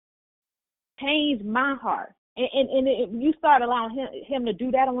 Change my heart. And if you start allowing him to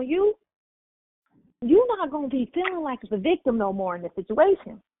do that on you, you're not going to be feeling like the victim no more in this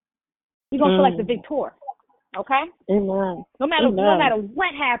situation. You're going to feel like the victor. Okay? Amen. No matter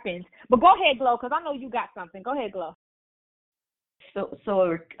what happens. But go ahead, Glo, because I know you got something. Go ahead, Glo.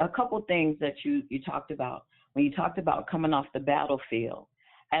 So a couple things that you talked about. When you talked about coming off the battlefield,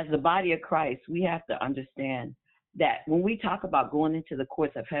 as the body of Christ, we have to understand that when we talk about going into the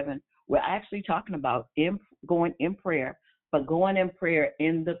courts of heaven, we're actually talking about going in prayer, but going in prayer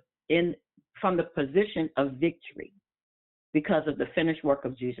from the position of victory because of the finished work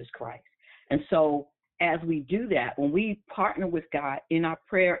of Jesus Christ. And so as we do that, when we partner with God in our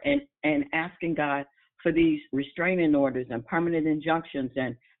prayer and asking God for these restraining orders and permanent injunctions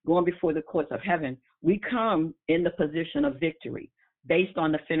and going before the courts of heaven, we come in the position of victory based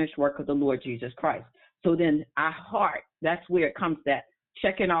on the finished work of the Lord Jesus Christ. So then our heart, that's where it comes, that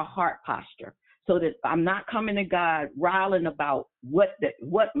checking our heart posture, so that I'm not coming to God riling about what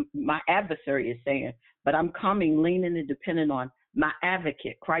my adversary is saying, but I'm coming leaning and depending on my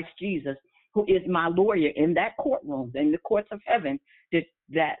advocate, Christ Jesus, who is my lawyer in that courtroom, in the courts of heaven,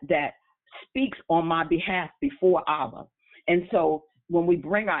 that speaks on my behalf before Abba. And so when we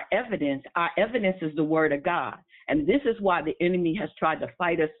bring our evidence is the word of God. And this is why the enemy has tried to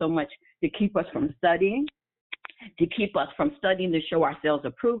fight us so much, to keep us from studying, to show ourselves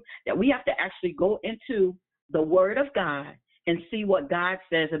approved, that we have to actually go into the word of God and see what God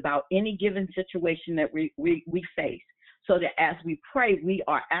says about any given situation that we face, so that as we pray, we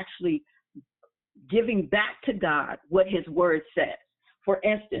are actually giving back to God what his word says. For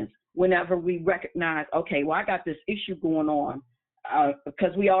instance, whenever we recognize, okay, well, I got this issue going on,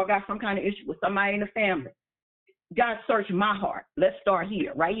 because we all got some kind of issue with somebody in the family. God, search my heart. Let's start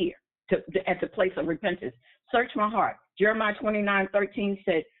here, right here, at the place of repentance. Search my heart. Jeremiah 29:13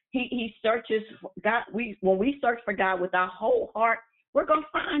 said, he searches God. When we search for God with our whole heart, we're going to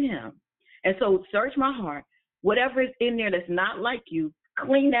find him. And so search my heart. Whatever is in there that's not like you,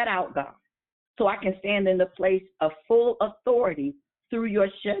 clean that out, God, so I can stand in the place of full authority through your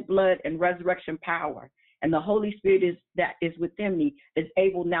shed blood and resurrection power. And the Holy Spirit that is within me is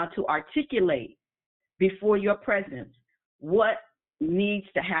able now to articulate before your presence what needs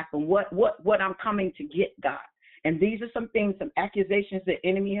to happen, what I'm coming to get, God. And these are some things, some accusations the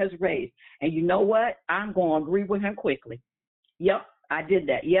enemy has raised. And you know what? I'm going to agree with him quickly. Yep, I did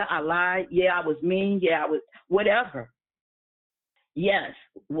that. Yeah, I lied. Yeah, I was mean. Yeah, I was whatever. Yes,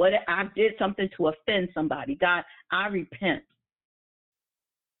 what I did something to offend somebody. God, I repent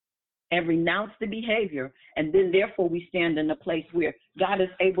and renounce the behavior. And then therefore we stand in a place where God is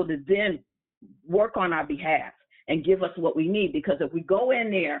able to then work on our behalf and give us what we need. Because if we go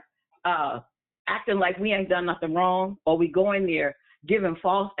in there acting like we ain't done nothing wrong, or we go in there giving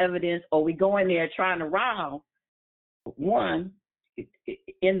false evidence, or we go in there trying to rile one,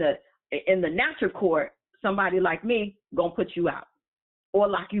 in the natural court, somebody like me gonna put you out or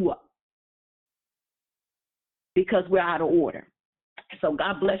lock you up because we're out of order. So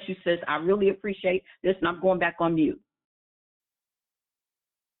God bless you, sis. I really appreciate this, and I'm going back on mute.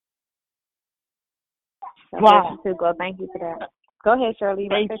 Wow. Thank you for that. Go ahead, Shirley.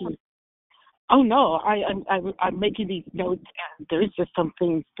 Thank you. Oh no, I'm making these notes, and there's just some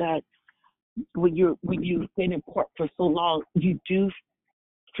things that when you've been in court for so long, you do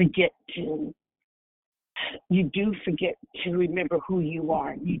forget to remember who you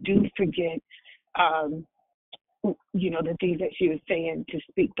are. You do forget, the things that she was saying, to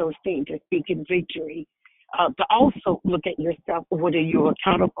speak those things, to speak in victory. But also look at yourself, what are you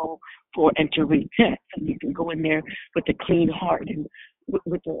accountable for, and to repent. And you can go in there with a clean heart and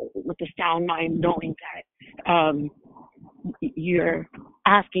with a sound mind, knowing that you're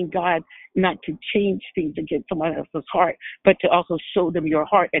asking God not to change things against someone else's heart, but to also show them your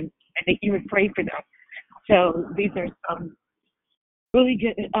heart and that you would pray for them. So these are some really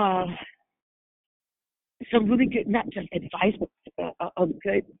good, not just advice, but a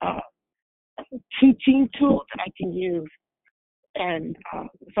good teaching tool that I can use. And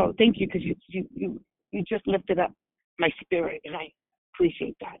so thank you, because you just lifted up my spirit, and I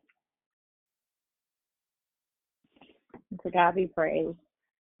appreciate that. To God be praised.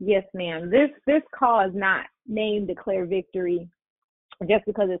 Yes, ma'am. This call is not named Declare Victory just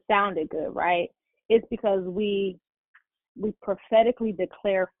because it sounded good, right? It's because we prophetically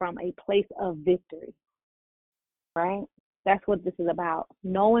declare from a place of victory, right? That's what this is about.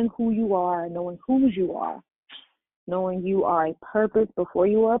 Knowing who you are, knowing whose you are, knowing you are a purpose before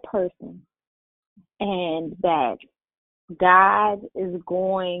you are a person, and that God is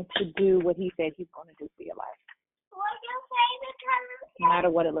going to do what he said he's going to do for your life. No matter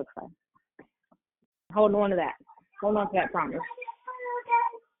what it looks like. Hold on to that. Hold on to that promise.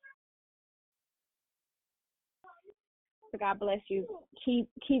 So God bless you. Keep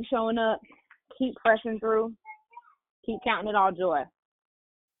showing up. Keep pressing through. Keep counting it all joy.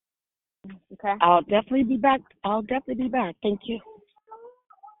 Okay? I'll definitely be back. Thank you.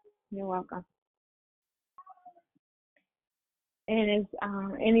 You're welcome. And is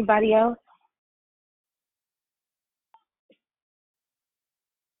anybody else?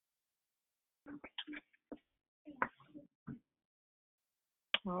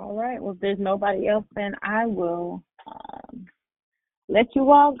 All right. Well, if there's nobody else, then I will let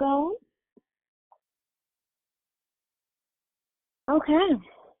you all go. Okay.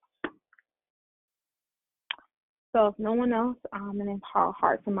 So if no one else, and if our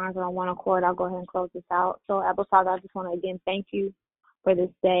hearts and minds are on one accord, I'll go ahead and close this out. So, Abba Father, I just want to again thank you for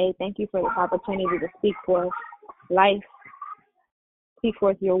this day. Thank you for this opportunity to speak forth life, speak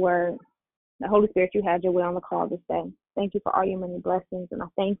forth your word. The Holy Spirit, you had your way on the call this day. Thank you for all your many blessings, and I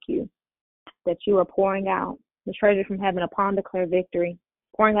thank you that you are pouring out the treasure from heaven upon Declare Victory,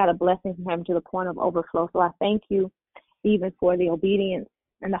 pouring out a blessing from heaven to the point of overflow. So I thank you even for the obedience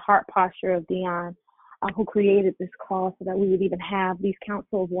and the heart posture of Dion, who created this call so that we would even have these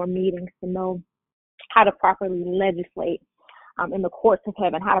council of war meetings to know how to properly legislate in the courts of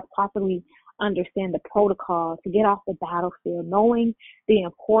heaven, how to properly understand the protocol to get off the battlefield, knowing the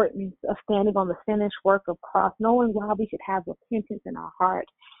importance of standing on the finished work of cross, knowing why we should have repentance in our heart,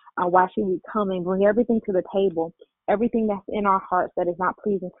 why should we come and bring everything to the table, everything that's in our hearts that is not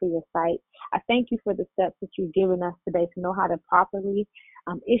pleasing to your sight. I thank you for the steps that you've given us today to know how to properly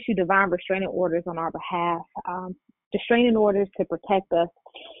issue divine restraining orders on our behalf, restraining orders to protect us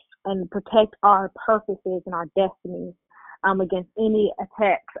and protect our purposes and our destinies against any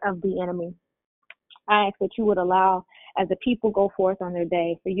attacks of the enemy. I ask that you would allow, as the people go forth on their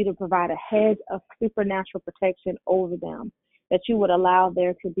day, for you to provide a hedge of supernatural protection over them, that you would allow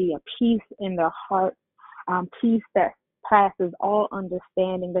there to be a peace in their heart, peace that passes all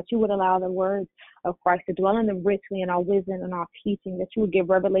understanding, that you would allow the words of Christ to dwell in them richly in our wisdom and our teaching, that you would give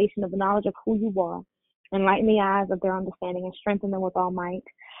revelation of the knowledge of who you are, enlighten the eyes of their understanding, and strengthen them with all might,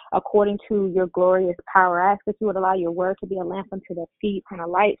 according to your glorious power. I ask that you would allow your word to be a lamp unto their feet and a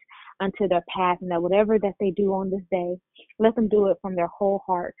light unto their path, and that whatever that they do on this day, let them do it from their whole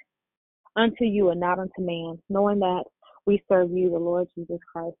heart unto you and not unto man, knowing that we serve you, the Lord Jesus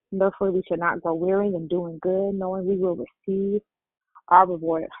Christ. And therefore, we should not grow weary in doing good, knowing we will receive our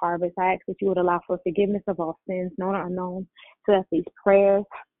reward at harvest. I ask that you would allow for forgiveness of all sins, known or unknown, so that these prayers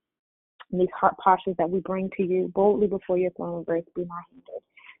and these heart postures that we bring to you boldly before your throne of grace be not hindered,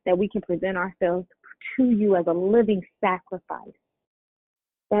 that we can present ourselves to you as a living sacrifice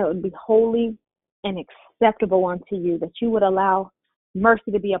that would be holy and acceptable unto you, that you would allow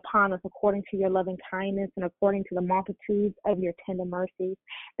mercy to be upon us according to your loving kindness and according to the multitudes of your tender mercies,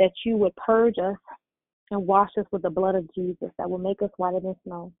 that you would purge us and wash us with the blood of Jesus that will make us whiter than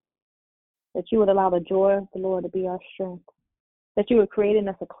snow, that you would allow the joy of the Lord to be our strength, that you would create in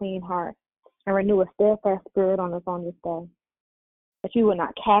us a clean heart and renew a steadfast spirit on us on this day, that you would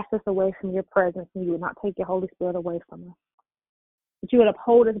not cast us away from your presence and you would not take your Holy Spirit away from us, that you would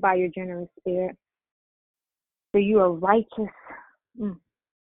uphold us by your generous spirit, for you are righteous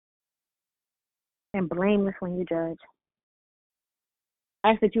and blameless when you judge. I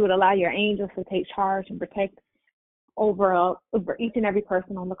ask that you would allow your angels to take charge and protect over each and every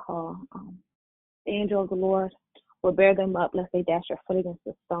person on the call. The angel of the Lord will bear them up lest they dash their foot against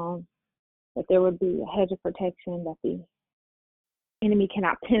the stone, that there would be a hedge of protection, that the enemy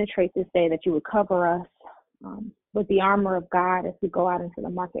cannot penetrate this day, that you would cover us with the armor of God as we go out into the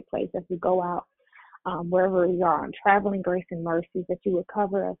marketplace, as we go out wherever we are on traveling grace and mercies, that you would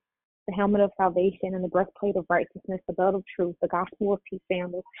cover us, the helmet of salvation and the breastplate of righteousness, the belt of truth, the gospel of peace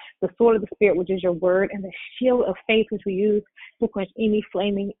sandals, the sword of the Spirit, which is your word, and the shield of faith, which we use to quench any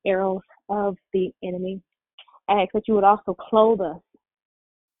flaming arrows of the enemy. I ask that you would also clothe us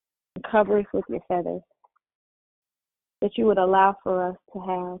and cover us with your feathers, that you would allow for us to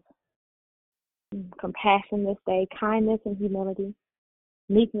have compassion this day, kindness and humility,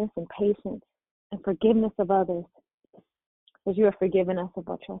 meekness and patience, and forgiveness of others, as you have forgiven us of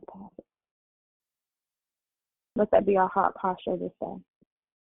our trespasses. Let that be our heart posture this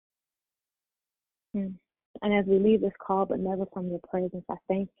day. And as we leave this call, but never from your presence, I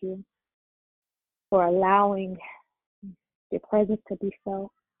thank you for allowing your presence to be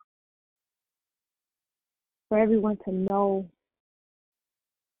felt, for everyone to know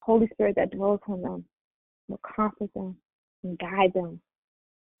Holy Spirit that dwells on them will comfort them and guide them.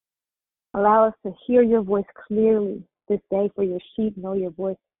 Allow us to hear your voice clearly this day, for your sheep know your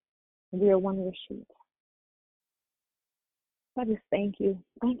voice, and we are one of your sheep. I just thank you.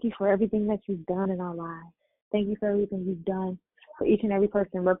 Thank you for everything that you've done in our lives. Thank you for everything you've done for each and every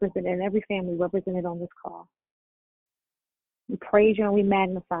person represented and every family represented on this call. We praise you and we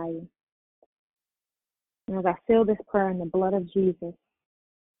magnify you. And as I seal this prayer in the blood of Jesus,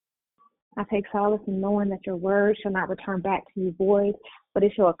 I take solace in knowing that your word shall not return back to you void, but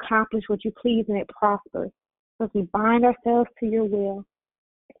it shall accomplish what you please and it prospers. So as we bind ourselves to your will,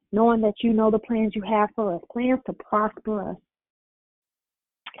 knowing that you know the plans you have for us, plans to prosper us,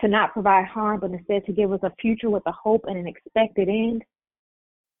 to not provide harm, but instead to give us a future with a hope and an expected end.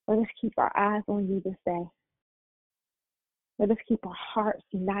 Let us keep our eyes on you this day. Let us keep our hearts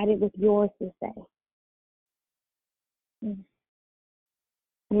united with yours this day. And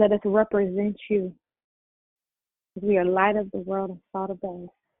let us represent you, as we are light of the world and salt of the earth.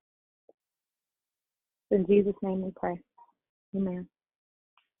 In Jesus' name we pray. Amen.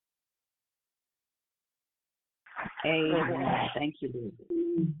 Amen. Thank you, Lord.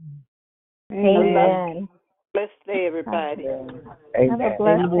 Amen. Blessed day, everybody. Have a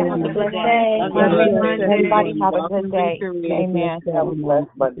blessed day. Everybody have a good day. Amen. Have a blessed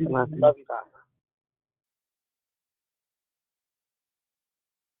Monday. Love you guys.